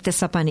 Do you pick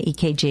this up on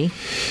EKG?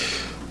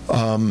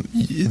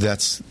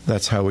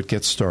 That's how it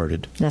gets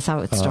started. That's how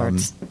it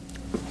starts.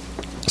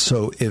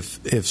 So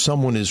if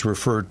someone is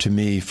referred to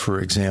me, for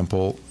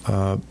example,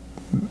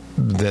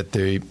 that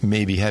they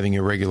may be having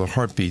irregular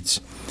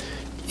heartbeats,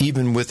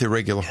 even with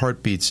irregular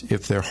heartbeats,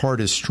 if their heart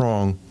is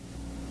strong,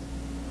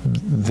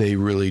 they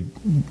really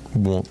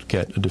won't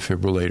get a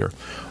defibrillator.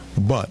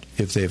 But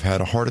if they've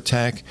had a heart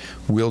attack,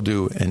 we'll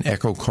do an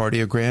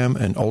echocardiogram,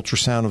 an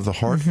ultrasound of the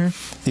heart.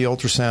 The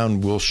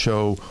ultrasound will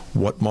show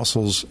what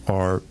muscles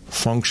are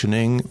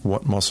functioning,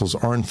 what muscles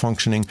aren't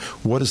functioning,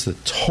 what is the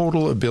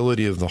total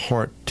ability of the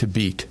heart to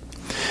beat.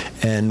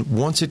 And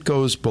once it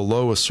goes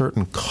below a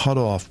certain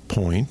cutoff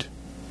point,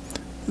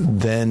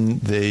 then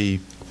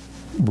they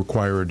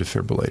require a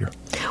defibrillator.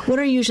 What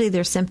are usually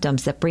their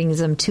symptoms that brings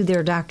them to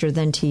their doctor,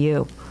 then to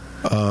you?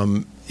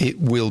 It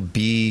will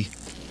be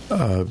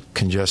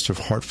congestive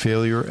heart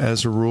failure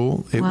as a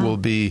rule. It will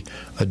be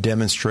a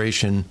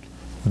demonstration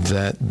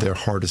that their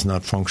heart is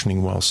not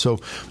functioning well. So,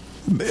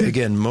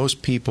 again,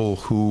 most people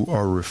who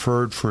are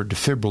referred for a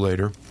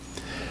defibrillator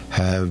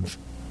have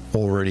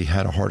already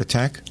had a heart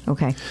attack.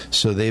 Okay.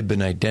 So they've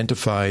been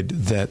identified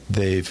that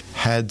they've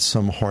had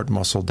some heart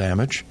muscle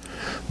damage.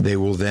 They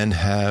will then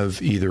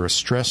have either a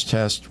stress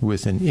test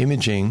with an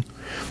imaging,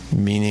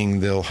 meaning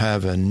they'll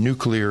have a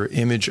nuclear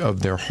image of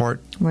their heart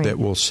that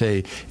will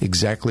say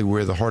exactly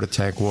where the heart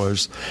attack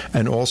was,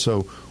 and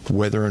also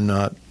whether or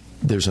not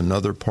there's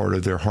another part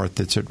of their heart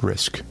that's at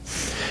risk.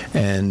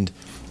 And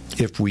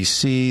if we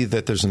see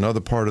that there's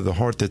another part of the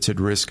heart that's at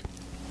risk,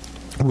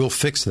 we'll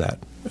fix that,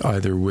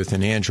 either with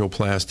an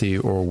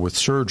angioplasty or with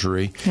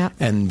surgery,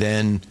 and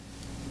then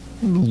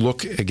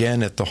look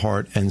again at the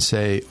heart and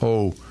say,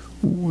 oh,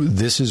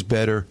 this is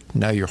better,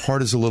 now your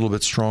heart is a little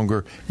bit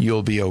stronger,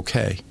 you'll be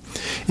okay.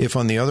 If,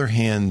 on the other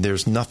hand,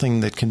 there's nothing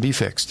that can be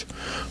fixed,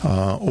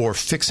 or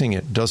fixing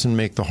it doesn't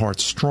make the heart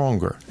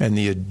stronger, and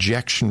the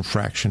ejection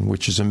fraction,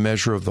 which is a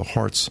measure of the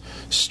heart's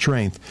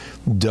strength,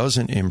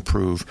 doesn't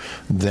improve,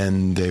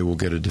 then they will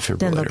get a defibrillator.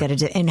 Then they'll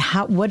get a and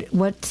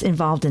what's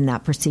involved in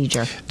that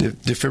procedure?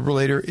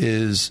 Defibrillator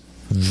is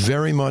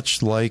very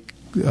much like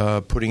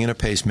putting in a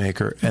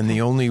pacemaker, and the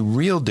only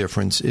real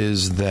difference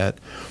is that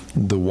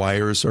the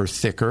wires are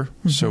thicker,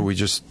 so we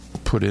just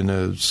put in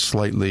a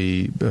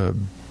slightly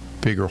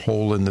bigger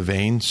hole in the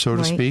vein, so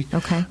to speak.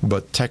 Okay.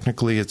 But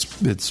technically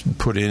it's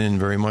put in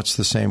very much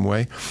the same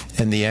way,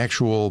 and the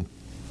actual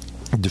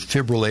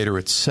defibrillator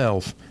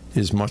itself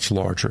is much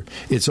larger.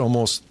 It's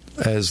almost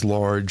as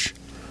large.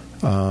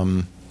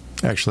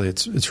 Actually,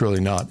 it's really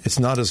not. It's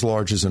not as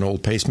large as an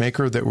old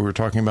pacemaker that we were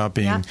talking about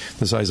being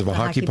the size of a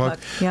hockey puck.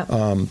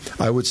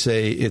 I would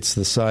say it's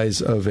the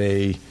size of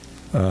a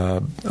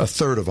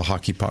third of a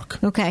hockey puck.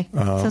 Okay,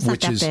 so it's not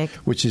that big.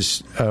 Which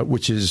is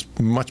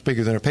much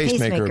bigger than a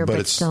pacemaker, but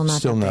it's still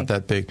not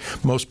that big.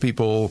 Most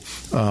people,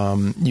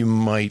 you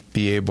might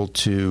be able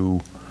to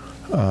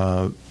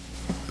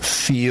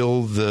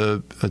feel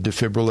a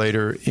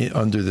defibrillator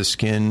under the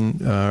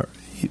skin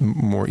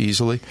more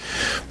easily,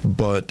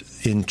 but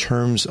in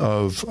terms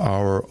of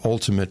our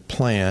ultimate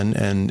plan,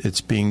 and it's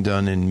being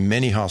done in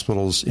many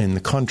hospitals in the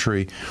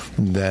country,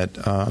 that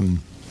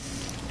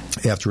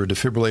after a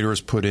defibrillator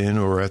is put in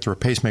or after a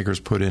pacemaker is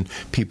put in,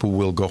 people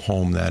will go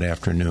home that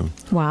afternoon.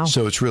 Wow.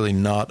 So it's really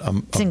not a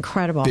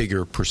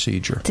bigger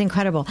procedure. It's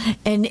incredible.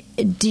 And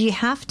do you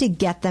have to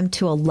get them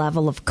to a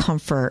level of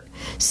comfort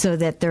so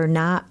that they're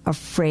not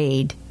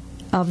afraid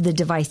of the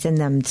device in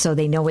them, so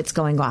they know it's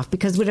going off?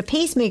 Because with a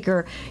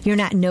pacemaker, you're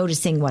not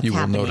noticing what's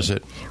happening. You will notice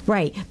it.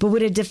 Right. But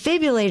with a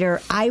defibrillator,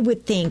 I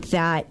would think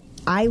that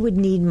I would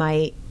need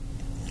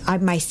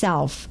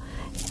myself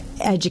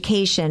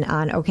education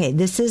on, okay,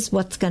 this is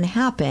what's going to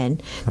happen.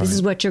 This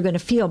is what you're going to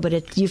feel,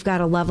 but you've got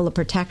a level of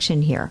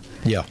protection here.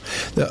 Yeah.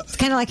 It's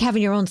kind of like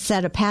having your own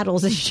set of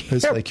paddles in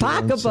your like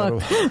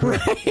pocketbook.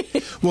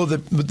 Right. Well,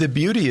 the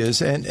beauty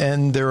is,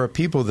 and there are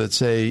people that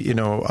say,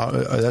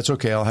 that's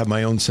okay, I'll have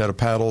my own set of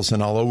paddles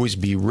and I'll always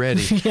be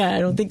ready. Yeah,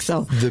 I don't think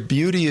so. The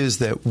beauty is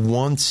that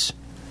once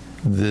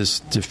this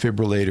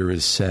defibrillator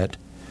is set,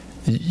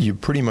 you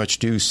pretty much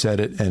do set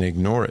it and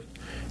ignore it.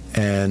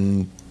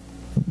 And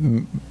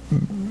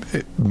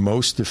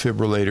most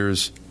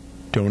defibrillators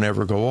don't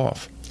ever go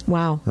off.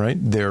 Wow. Right?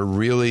 They're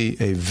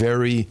really a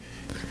very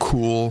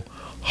cool,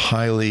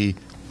 highly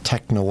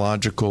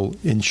technological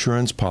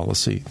insurance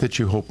policy that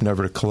you hope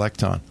never to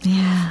collect on.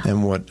 Yeah.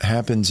 And what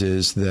happens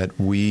is that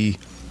we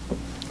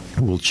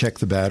will check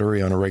the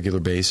battery on a regular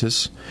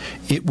basis.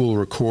 It will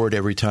record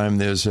every time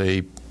there's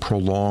a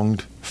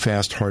prolonged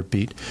fast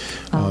heartbeat,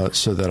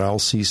 so that I'll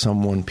see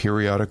someone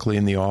periodically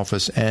in the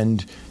office,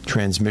 and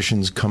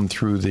transmissions come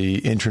through the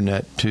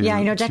internet to Yeah,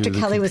 I know Dr.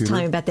 Kelly was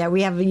telling me about that.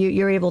 We have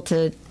you're able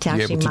to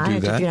actually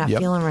monitor if you're not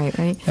feeling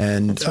right?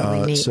 And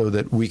really so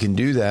that we can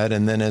do that,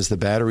 and then as the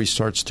battery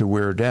starts to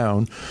wear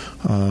down,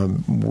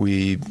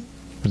 we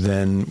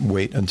then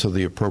wait until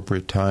the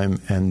appropriate time,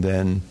 and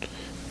then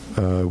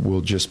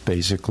we'll just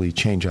basically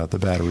change out the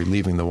battery,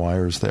 leaving the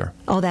wires there.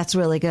 Oh, that's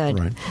really good.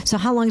 Right. So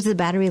how long does the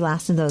battery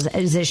last in those?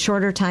 Is it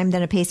shorter time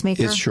than a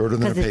pacemaker? It's shorter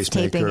than a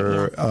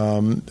pacemaker.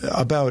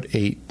 About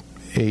 8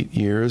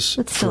 years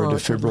for a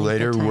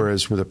defibrillator,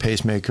 whereas with a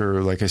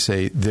pacemaker, like I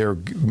say,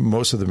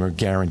 most of them are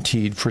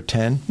guaranteed for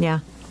 10.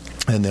 Yeah.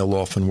 And they'll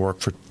often work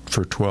for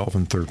 12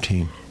 and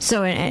 13.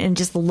 So, and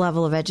just the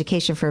level of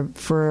education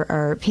for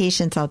our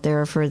patients out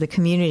there, for the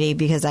community,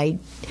 because I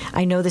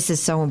know this is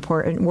so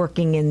important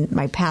working in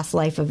my past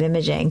life of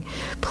imaging.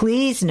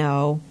 Please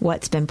know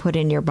what's been put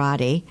in your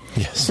body.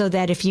 Yes. So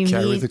that if you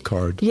carry the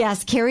card.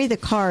 Yes, carry the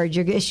card.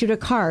 You're issued a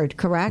card,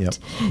 correct?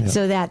 Yep.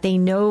 So that they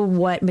know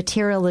what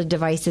material the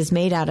device is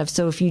made out of.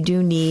 So if you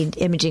do need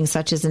imaging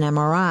such as an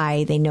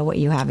MRI, they know what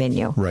you have in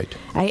you. Right.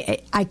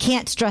 I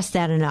can't stress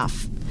that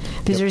enough,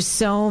 because there's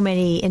so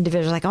many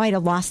individuals like, I'd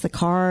have lost the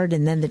card,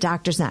 and then the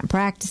doctor's not in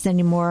practice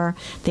anymore.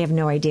 They have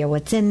no idea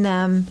what's in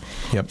them.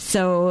 Yep.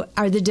 So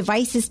are the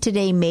devices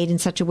today made in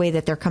such a way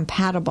that they're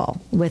compatible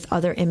with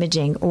other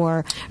imaging,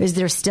 or is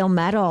there still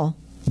metal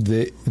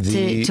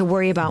to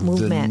worry about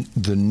movement?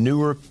 The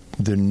newer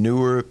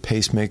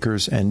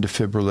pacemakers and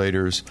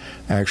defibrillators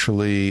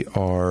actually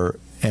are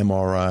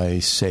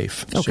MRI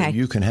safe. Okay. So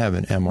you can have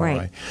an MRI.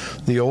 Right.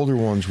 The older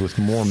ones with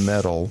more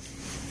metal,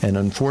 and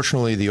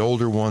unfortunately, the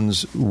older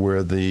ones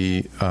where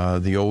the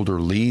older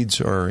leads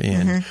are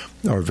in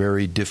are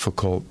very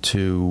difficult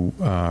to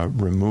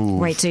remove.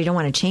 Right, so you don't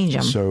want to change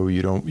them. So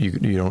you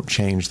don't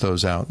change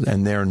those out,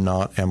 and they're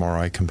not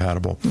MRI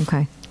compatible.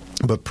 Okay.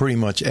 But pretty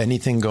much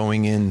anything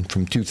going in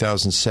from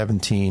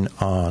 2016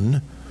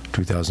 on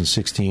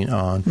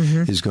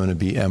is going to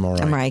be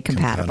MRI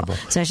compatible.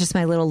 So that's just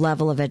my little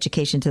level of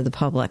education to the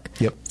public.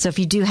 Yep. So if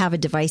you do have a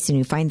device and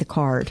you find the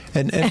card.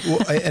 And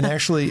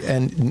actually,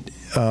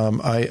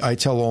 I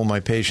tell all my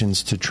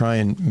patients to try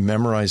and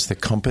memorize the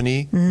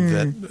company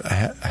that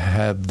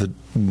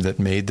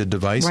made the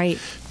device. Right.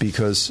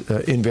 Because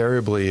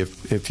invariably,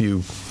 if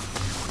you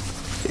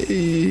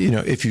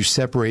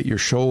separate your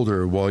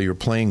shoulder while you're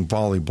playing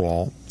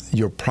volleyball,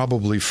 you'll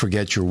probably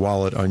forget your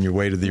wallet on your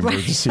way to the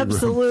emergency room.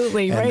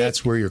 Absolutely, right. And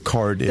that's where your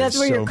card is. That's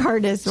where your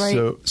card is,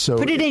 right. So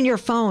put it in your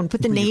phone.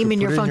 Put the name in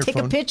your phone. Take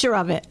a picture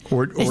of it.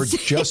 Or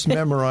just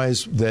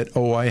memorize that,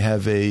 I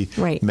have a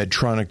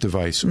Medtronic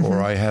device,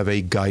 or I have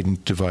a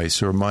Guidant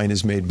device, or mine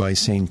is made by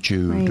St.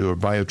 Jude, or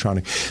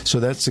Biotronic. So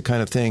that's the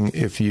kind of thing,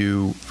 if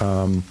you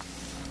have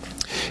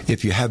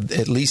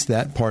at least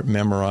that part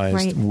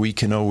memorized, we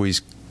can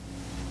always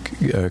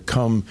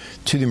come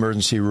to the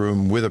emergency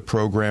room with a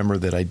programmer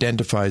that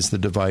identifies the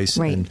device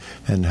and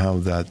how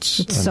that's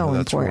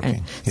important.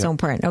 Working. So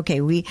important. Okay,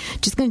 we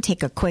just going to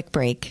take a quick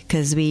break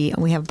because we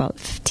have about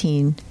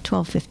 15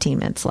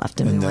 minutes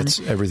left. And that's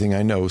everything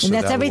I know. So and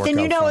that's everything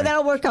you know. Fine.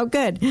 That'll work out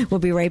good. We'll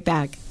be right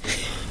back.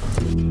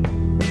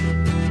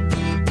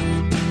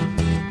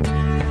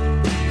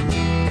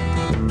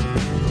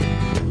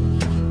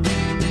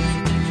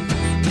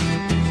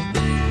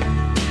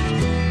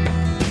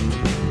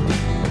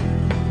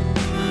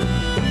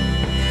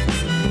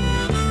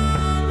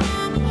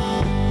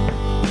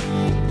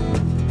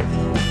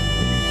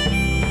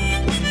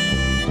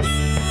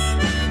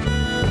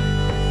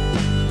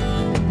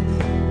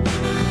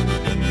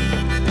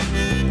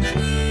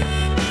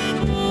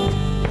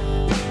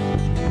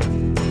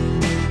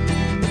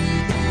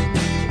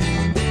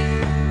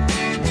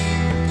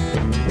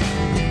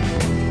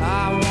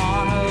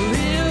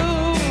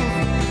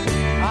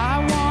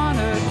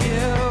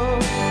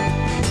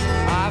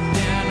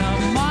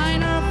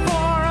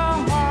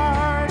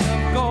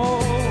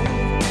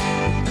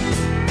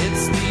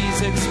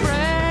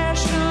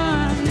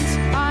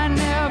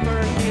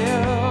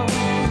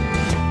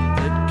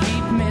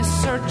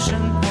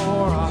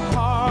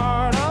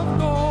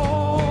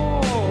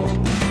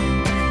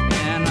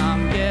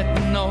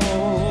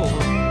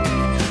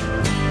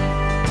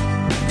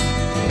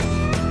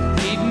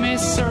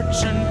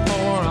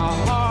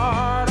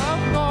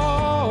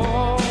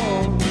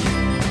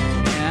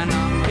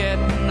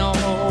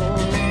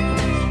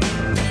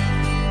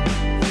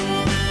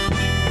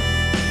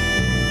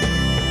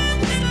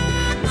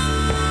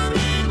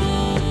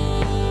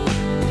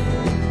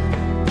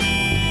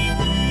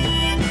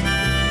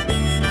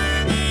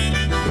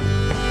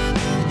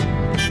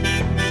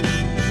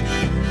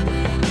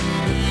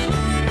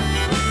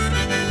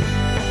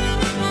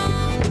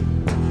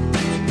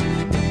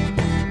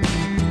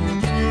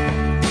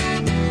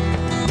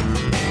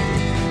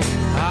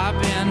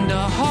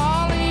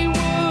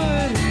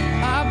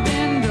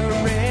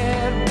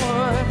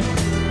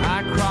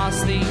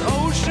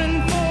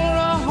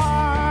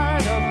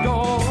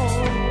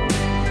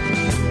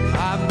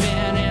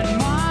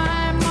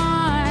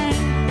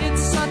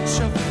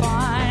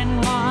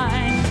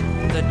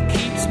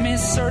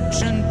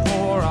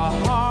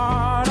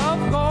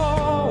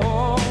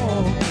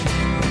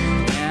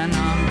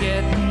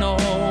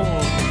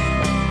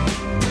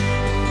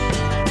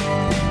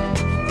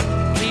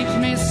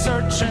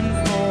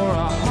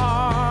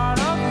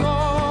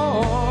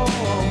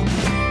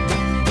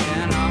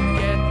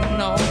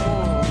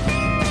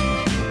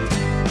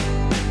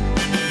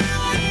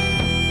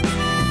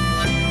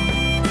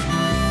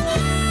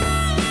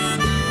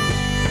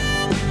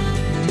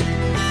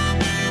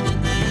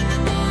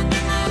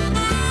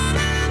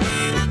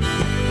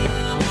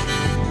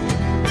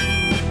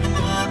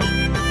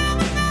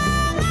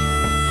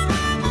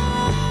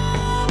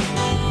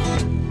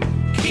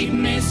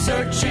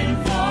 searching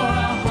for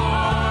a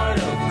heart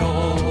of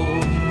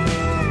gold.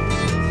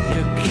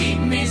 You keep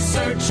me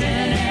searching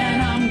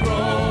and I'm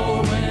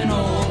growing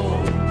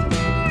old.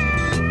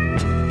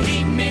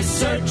 Keep me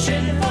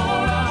searching for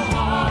a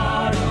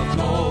heart of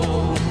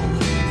gold.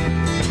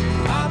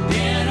 I've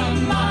been a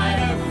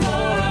miner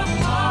for a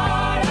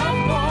heart of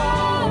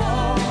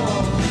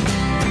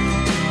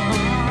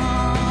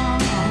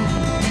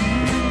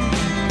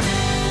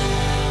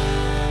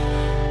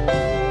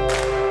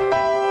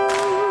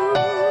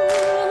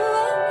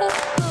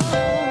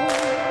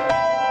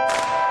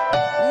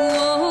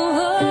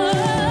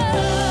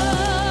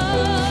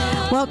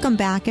Welcome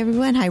back,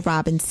 everyone. Hi,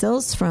 Robin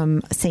Sills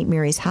from St.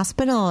 Mary's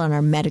Hospital on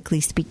our Medically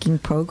Speaking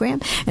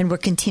program. And we're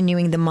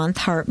continuing the month,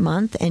 Heart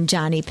Month. And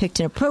Johnny picked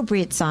an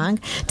appropriate song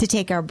to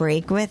take our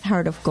break with,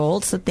 Heart of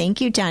Gold. So thank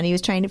you, Johnny. He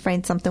was trying to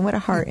find something with a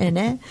heart in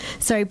it.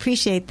 So I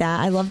appreciate that.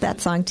 I love that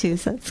song, too.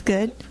 So that's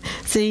good.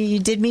 So you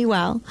did me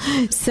well.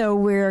 So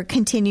we're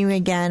continuing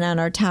again on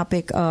our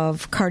topic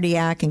of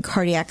cardiac and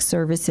cardiac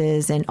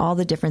services and all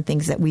the different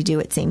things that we do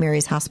at St.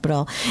 Mary's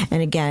Hospital.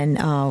 And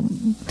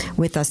again,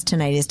 with us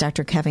tonight is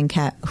Dr. Kevin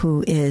Kett,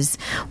 who is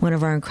one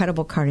of our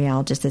incredible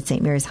cardiologists at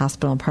St. Mary's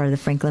Hospital and part of the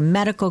Franklin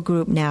Medical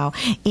Group now,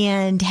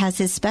 and has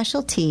his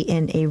specialty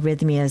in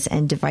arrhythmias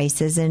and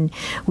devices. And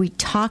we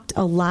talked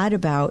a lot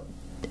about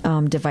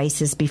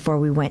devices before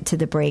we went to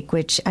the break,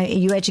 which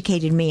you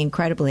educated me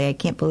incredibly. I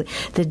can't believe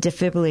the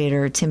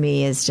defibrillator to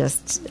me is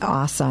just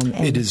awesome.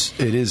 And it is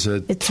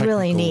it's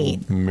really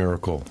neat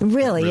miracle. It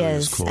really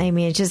is. Is. Cool. I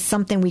mean, it's just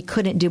something we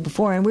couldn't do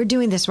before, and we're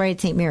doing this right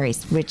at St.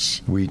 Mary's,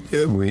 which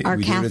our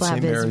cath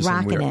lab is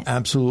rocking it.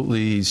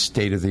 Absolutely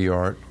state of the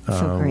art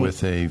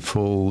with a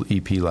full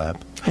EP lab.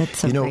 That's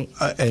so great.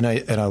 And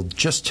I'll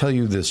just tell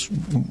you this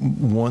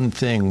one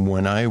thing.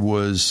 When I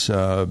was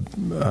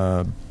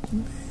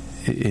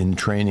in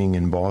training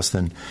in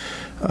Boston,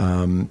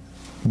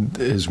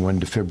 is when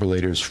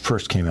defibrillators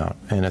first came out.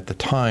 And at the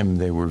time,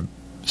 they were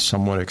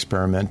somewhat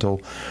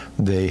experimental.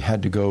 They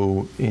had to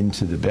go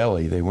into the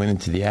belly. They went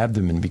into the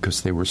abdomen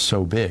because they were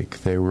so big.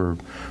 They were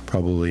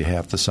probably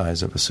half the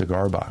size of a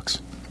cigar box.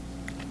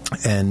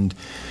 And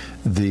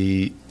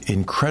the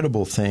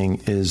incredible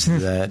thing is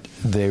that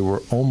they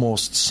were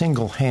almost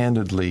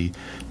single-handedly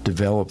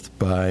developed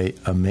by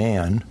a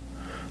man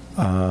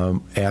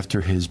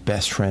after his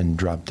best friend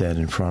dropped dead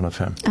in front of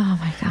him. Oh,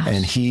 my gosh.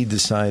 And he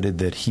decided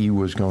that he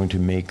was going to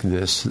make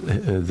this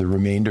the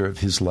remainder of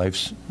his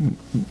life's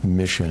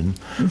mission.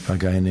 A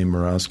guy named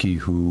Murawski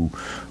who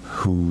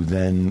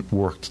then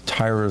worked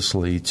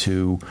tirelessly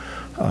to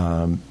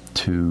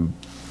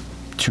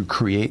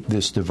create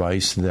this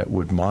device that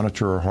would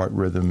monitor a heart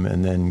rhythm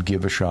and then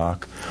give a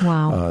shock.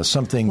 Wow.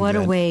 What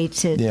a way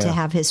to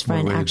have his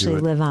friend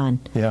actually live on.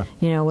 Yeah.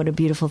 You know, what a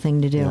beautiful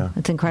thing to do. Yeah.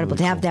 It's incredible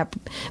really to have that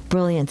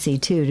brilliancy,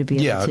 too, to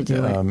be able to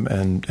do it.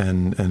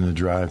 And the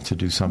drive to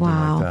do something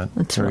like that.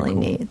 That's Very really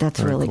cool. neat. That's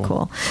Very really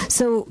cool.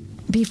 So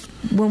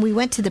when we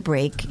went to the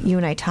break, you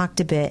and I talked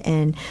a bit,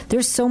 and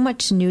there's so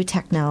much new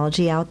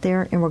technology out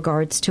there in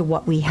regards to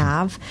what we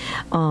have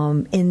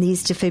in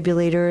these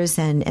defibrillators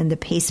and the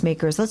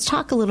pacemakers. Let's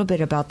talk a little bit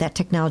about that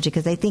technology,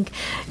 because I think,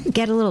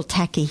 get a little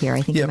techie here,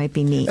 I think it might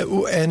be neat.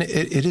 And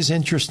it is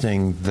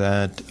interesting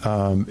that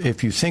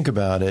if you think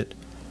about it,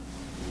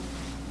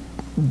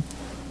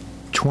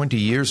 20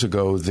 years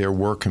ago, there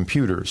were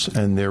computers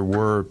and there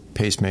were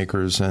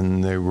pacemakers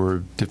and there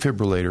were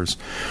defibrillators,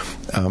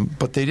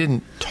 but they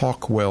didn't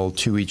talk well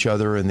to each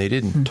other and they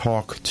didn't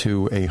talk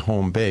to a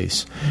home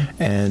base.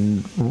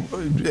 And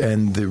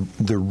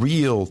the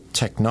real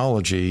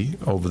technology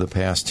over the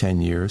past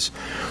 10 years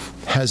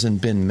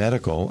hasn't been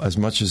medical as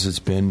much as it's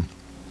been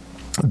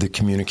the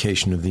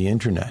communication of the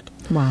internet.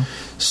 Wow.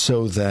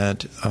 So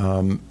that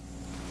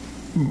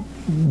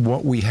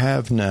what we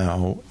have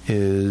now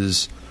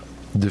is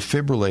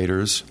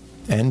defibrillators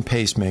and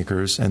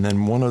pacemakers, and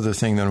then one other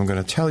thing that I'm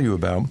going to tell you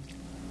about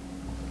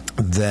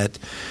that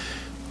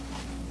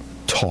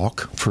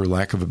talk, for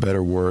lack of a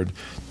better word,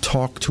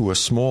 talk to a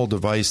small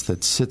device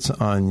that sits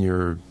on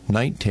your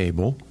night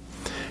table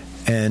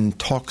and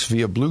talks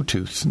via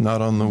Bluetooth,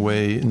 not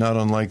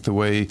unlike the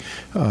way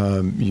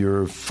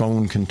your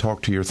phone can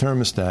talk to your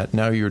thermostat.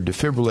 Now your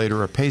defibrillator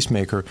or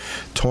pacemaker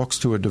talks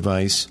to a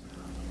device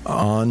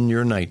on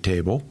your night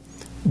table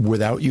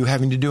without you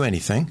having to do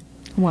anything.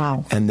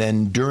 Wow. And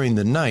then during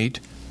the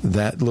night,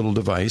 that little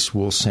device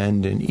will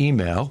send an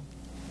email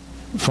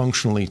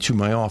functionally to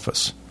my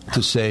office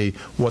to say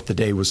what the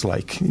day was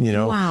like,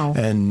 Wow.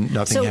 And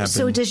nothing happened.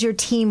 So does your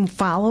team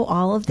follow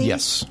all of these?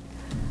 Yes.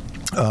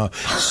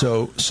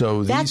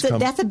 So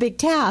that's a big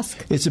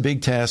task. It's a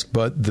big task,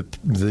 but the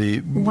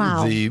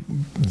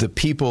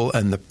people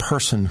and the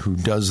person who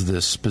does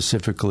this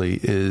specifically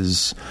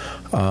is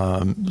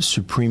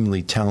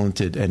supremely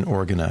talented and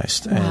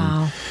organized.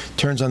 Wow. And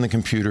turns on the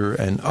computer,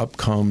 and up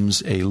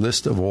comes a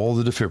list of all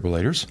the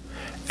defibrillators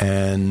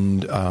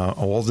and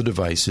all the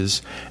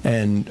devices,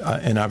 and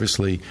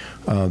obviously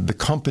the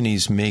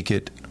companies make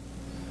it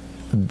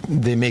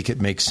they make it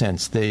make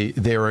sense. They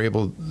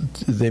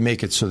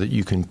make it so that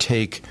you can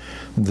take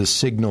the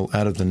signal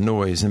out of the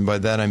noise, and by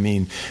that I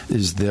mean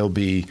is there'll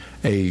be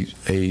a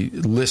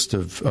list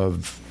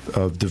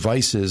of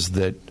devices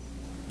that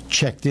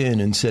checked in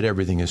and said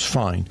everything is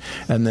fine,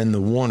 and then the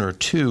one or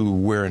two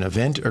where an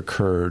event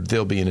occurred,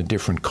 they'll be in a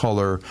different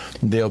color,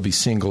 they'll be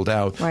singled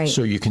out,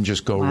 so you can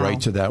just go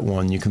right to that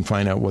one. You can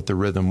find out what the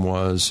rhythm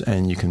was,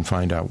 and you can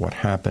find out what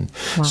happened.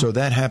 So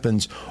that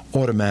happens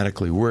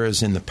automatically,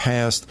 whereas in the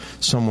past,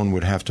 someone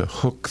would have to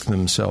hook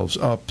themselves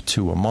up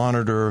to a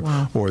monitor,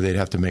 or they'd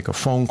have to make a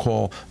phone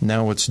call.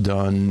 Now it's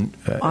done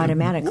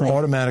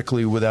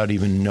automatically without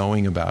even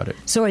knowing about it.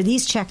 So are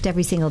these checked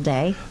every single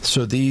day?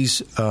 So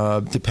these,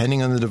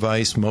 depending on the device,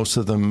 most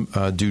of them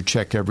do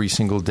check every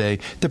single day.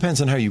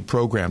 Depends on how you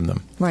program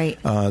them. Right.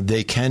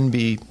 They can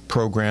be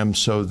programmed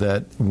so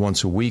that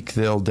once a week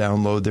they'll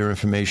download their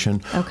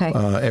information. Okay.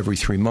 Every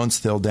 3 months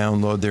they'll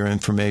download their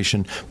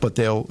information, but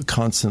they'll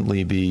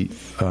constantly be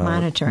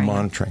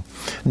monitoring.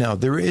 Now,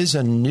 there is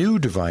a new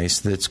device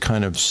that's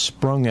kind of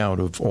sprung out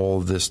of all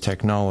of this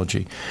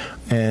technology,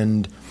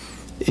 and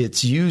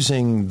it's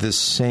using the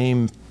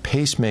same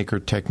pacemaker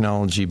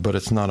technology, but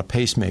it's not a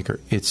pacemaker.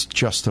 It's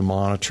just a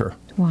monitor.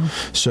 Wow.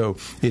 So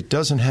it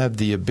doesn't have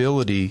the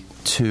ability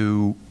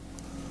to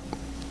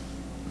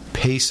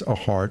pace a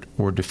heart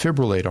or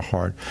defibrillate a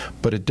heart,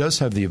 but it does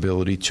have the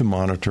ability to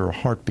monitor a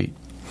heartbeat.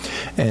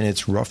 And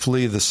it's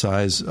roughly the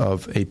size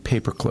of a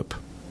paperclip.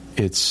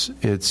 It's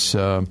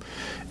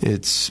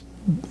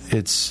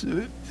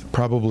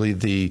probably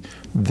the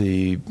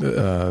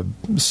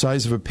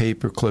size of a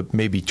paperclip,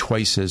 maybe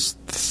twice as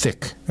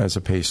thick as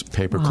a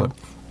paperclip. Wow.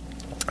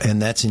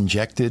 And that's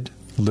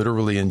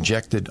literally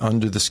injected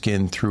under the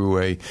skin through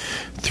a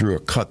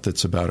cut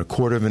that's about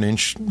 1/4 of an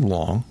inch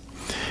long.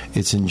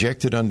 It's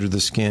injected under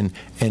the skin,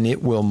 and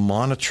it will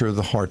monitor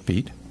the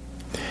heartbeat.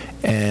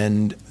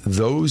 And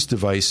those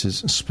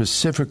devices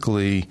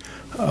specifically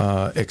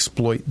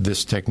exploit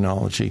this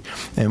technology.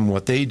 And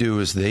what they do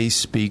is they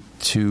speak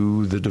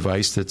to the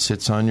device that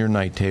sits on your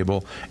night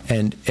table,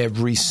 and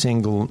every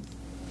single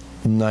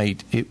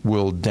night it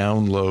will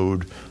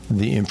download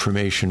the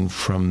information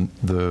from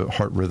the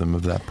heart rhythm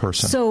of that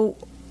person. So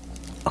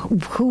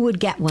who would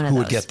get one of those? Who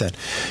would get that?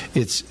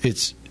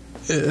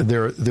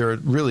 There are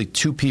really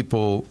two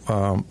people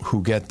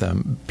who get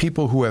them.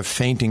 People who have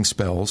fainting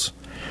spells,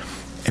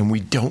 and we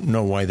don't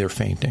know why they're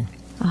fainting.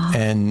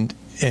 And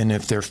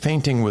if they're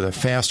fainting with a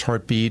fast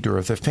heartbeat, or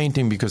if they're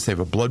fainting because they have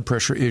a blood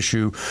pressure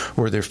issue,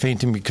 or they're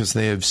fainting because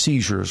they have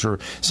seizures, or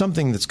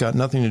something that's got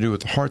nothing to do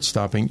with the heart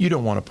stopping, you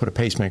don't want to put a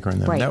pacemaker in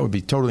them. Right. That would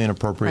be totally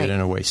inappropriate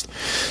and a waste.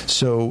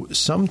 So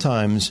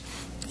sometimes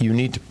you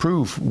need to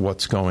prove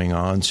what's going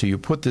on, so you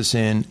put this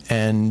in,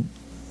 and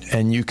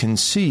you can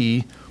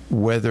see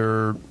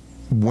whether,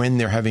 when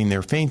they're having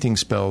their fainting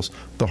spells,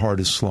 the heart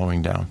is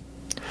slowing down.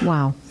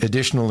 Wow.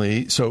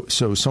 Additionally, so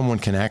someone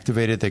can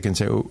activate it. They can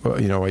say,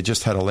 I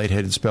just had a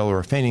lightheaded spell or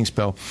a fainting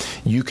spell.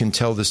 You can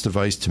tell this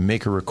device to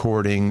make a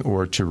recording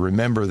or to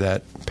remember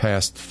that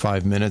past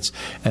 5 minutes,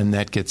 and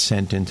that gets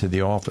sent into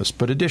the office.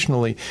 But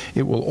additionally,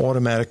 it will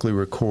automatically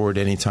record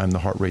anytime the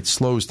heart rate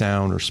slows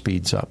down or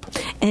speeds up.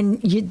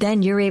 And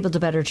then you're able to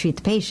better treat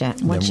the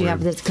patient once you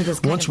have this, because it's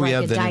kind of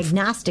like a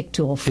diagnostic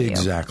tool for you.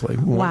 Exactly.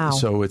 Wow.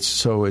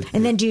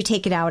 And then do you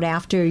take it out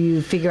after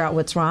you figure out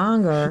what's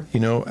wrong, or?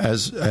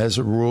 As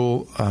a rule,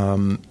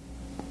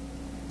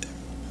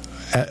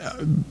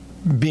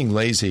 being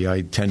lazy,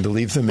 I tend to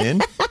leave them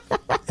in.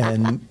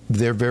 And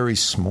they're very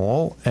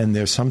small, and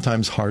they're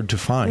sometimes hard to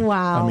find.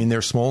 Wow. I mean,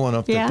 they're small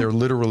enough that they're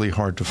literally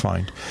hard to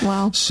find.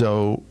 Wow.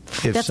 So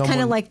that's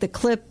kind of like the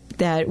clip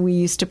that we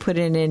used to put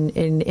in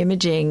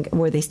imaging,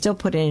 where they still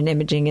put in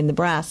imaging in the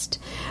breast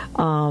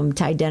to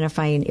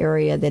identify an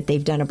area that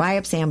they've done a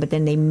biopsy on, but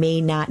then they may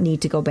not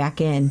need to go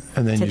back in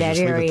and then to you that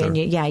just area, leave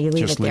it there. and you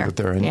leave it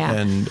there.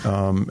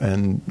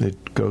 And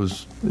it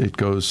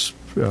goes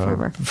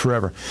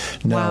forever.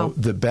 Now,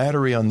 the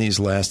battery on these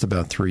lasts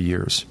about 3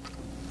 years.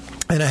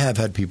 And I have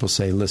had people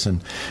say,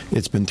 "Listen,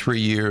 it's been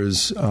 3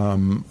 years.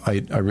 I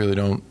really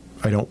don't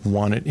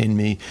want it in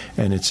me,"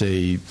 and it's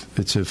a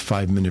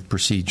 5-minute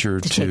procedure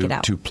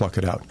to pluck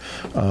it out.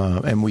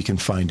 And we can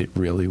find it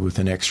really with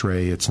an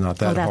X-ray. It's not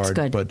that hard,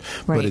 good. but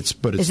it's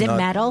Is it not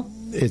metal?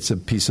 It's a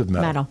piece of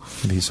metal.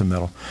 A piece of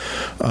metal.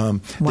 Wow.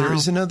 There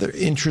is another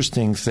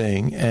interesting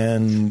thing,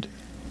 and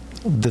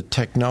the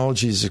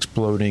technology is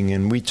exploding,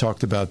 and we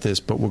talked about this,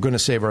 but we're going to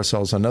save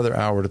ourselves another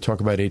hour to talk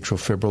about atrial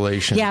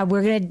fibrillation. Yeah,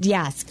 we're going to,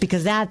 yes,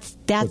 because that's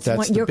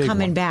what you're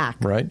coming back.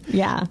 Right?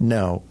 Yeah.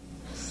 Now,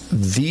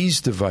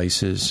 these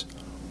devices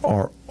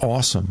are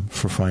awesome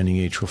for finding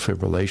atrial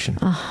fibrillation.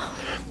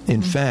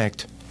 In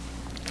fact,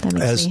 that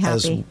makes me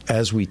happy.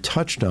 As we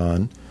touched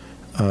on,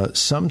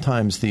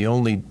 sometimes the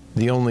only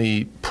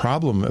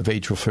problem of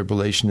atrial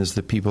fibrillation is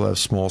that people have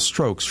small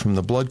strokes from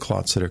the blood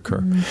clots that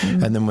occur.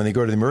 Mm-hmm. And then when they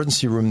go to the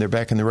emergency room, they're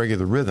back in the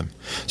regular rhythm.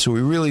 So we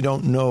really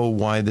don't know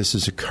why this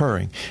is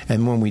occurring.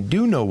 And when we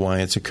do know why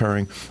it's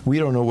occurring, we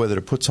don't know whether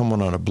to put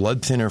someone on a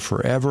blood thinner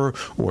forever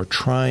or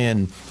try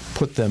and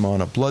put them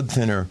on a blood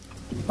thinner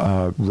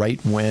right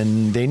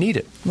when they need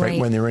it, right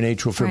when they're in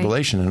atrial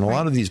fibrillation. And a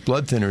lot of these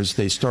blood thinners,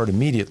 they start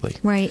immediately.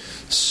 Right.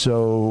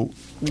 So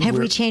have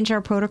we changed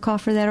our protocol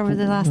for that over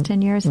the last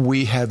 10 years?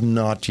 We have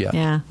not yet.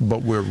 Yeah.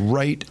 But we're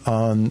right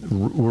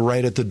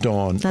at the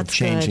dawn of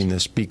changing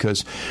this,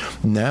 because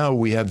now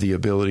we have the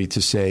ability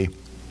to say,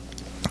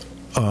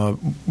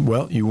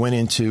 well, you went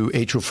into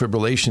atrial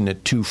fibrillation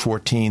at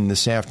 2:14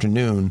 this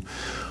afternoon.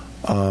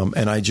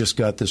 And I just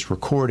got this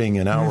recording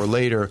an hour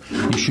later.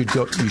 You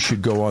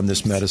should go on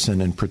this medicine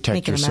and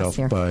protect yourself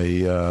by.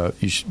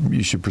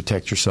 You should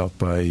protect yourself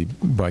by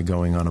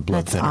going on a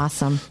blood thinner.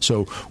 That's awesome.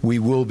 So we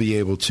will be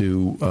able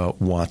to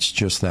watch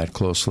just that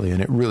closely,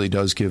 and it really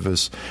does give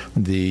us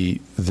the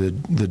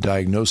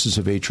diagnosis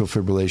of atrial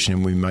fibrillation,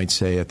 and we might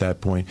say at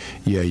that point,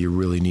 yeah, you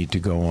really need to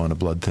go on a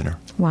blood thinner.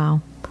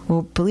 Wow.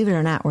 Well, believe it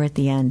or not, we're at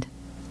the end.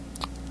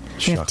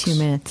 Shucks. We have 2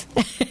 minutes.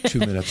 2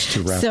 minutes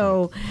to wrap up.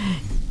 So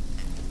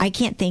I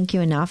can't thank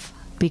you enough,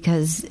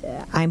 because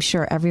I'm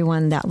sure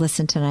everyone that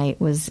listened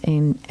tonight was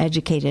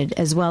educated,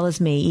 as well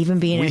as me, even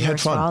being a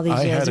nurse for all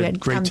these years. We had a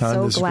great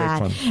time. I'm so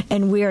glad.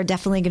 And we are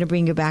definitely going to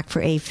bring you back for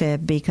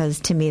AFib, because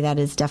to me that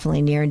is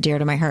definitely near and dear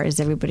to my heart, as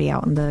everybody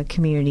out in the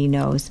community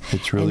knows.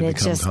 It's really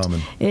become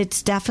common.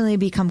 It's definitely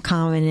become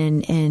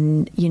common.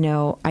 And, you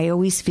know, I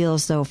always feel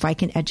as though if I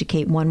can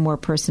educate one more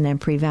person and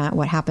prevent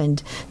what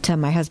happened to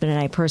my husband and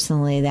I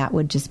personally, that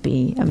would just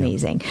be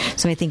amazing. Yeah.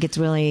 So I think it's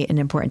really an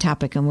important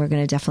topic, and we're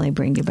going to definitely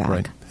bring you back.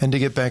 Right. And to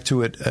get back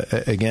to it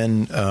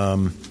again,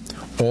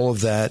 all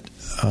of that,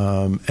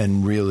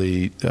 and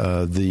really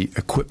the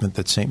equipment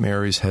that St.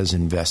 Mary's has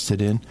invested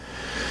in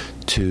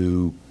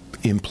to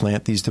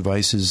implant these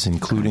devices,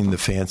 including the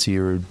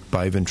fancier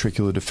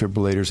biventricular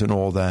defibrillators and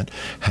all that,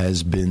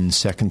 has been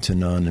second to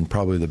none, and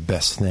probably the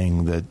best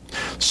thing that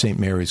St.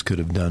 Mary's could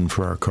have done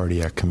for our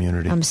cardiac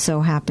community. I'm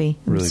so happy.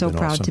 I'm so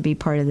proud to be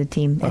part of the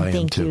team. And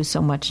thank you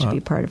so much to be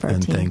part of our team.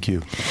 And thank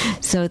you.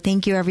 So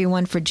thank you,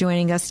 everyone, for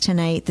joining us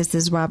tonight. This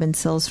is Robin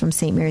Sills from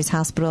St. Mary's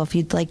Hospital. If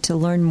you'd like to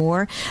learn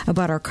more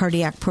about our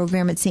cardiac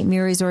program at St.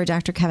 Mary's or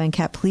Dr. Kevin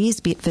Kett,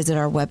 please visit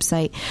our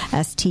website,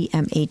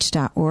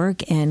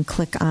 stmh.org, and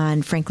click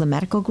on Franklin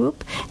Medical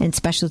Group and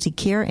Specialty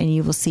Care, and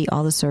you will see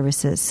all the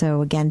services.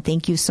 So again,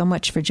 thank you so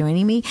much for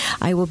joining me.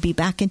 I will be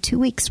back in 2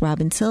 weeks.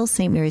 Robin Sills,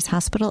 St. Mary's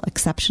Hospital,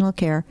 exceptional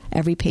care,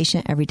 every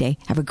patient, every day.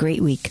 Have a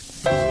great week.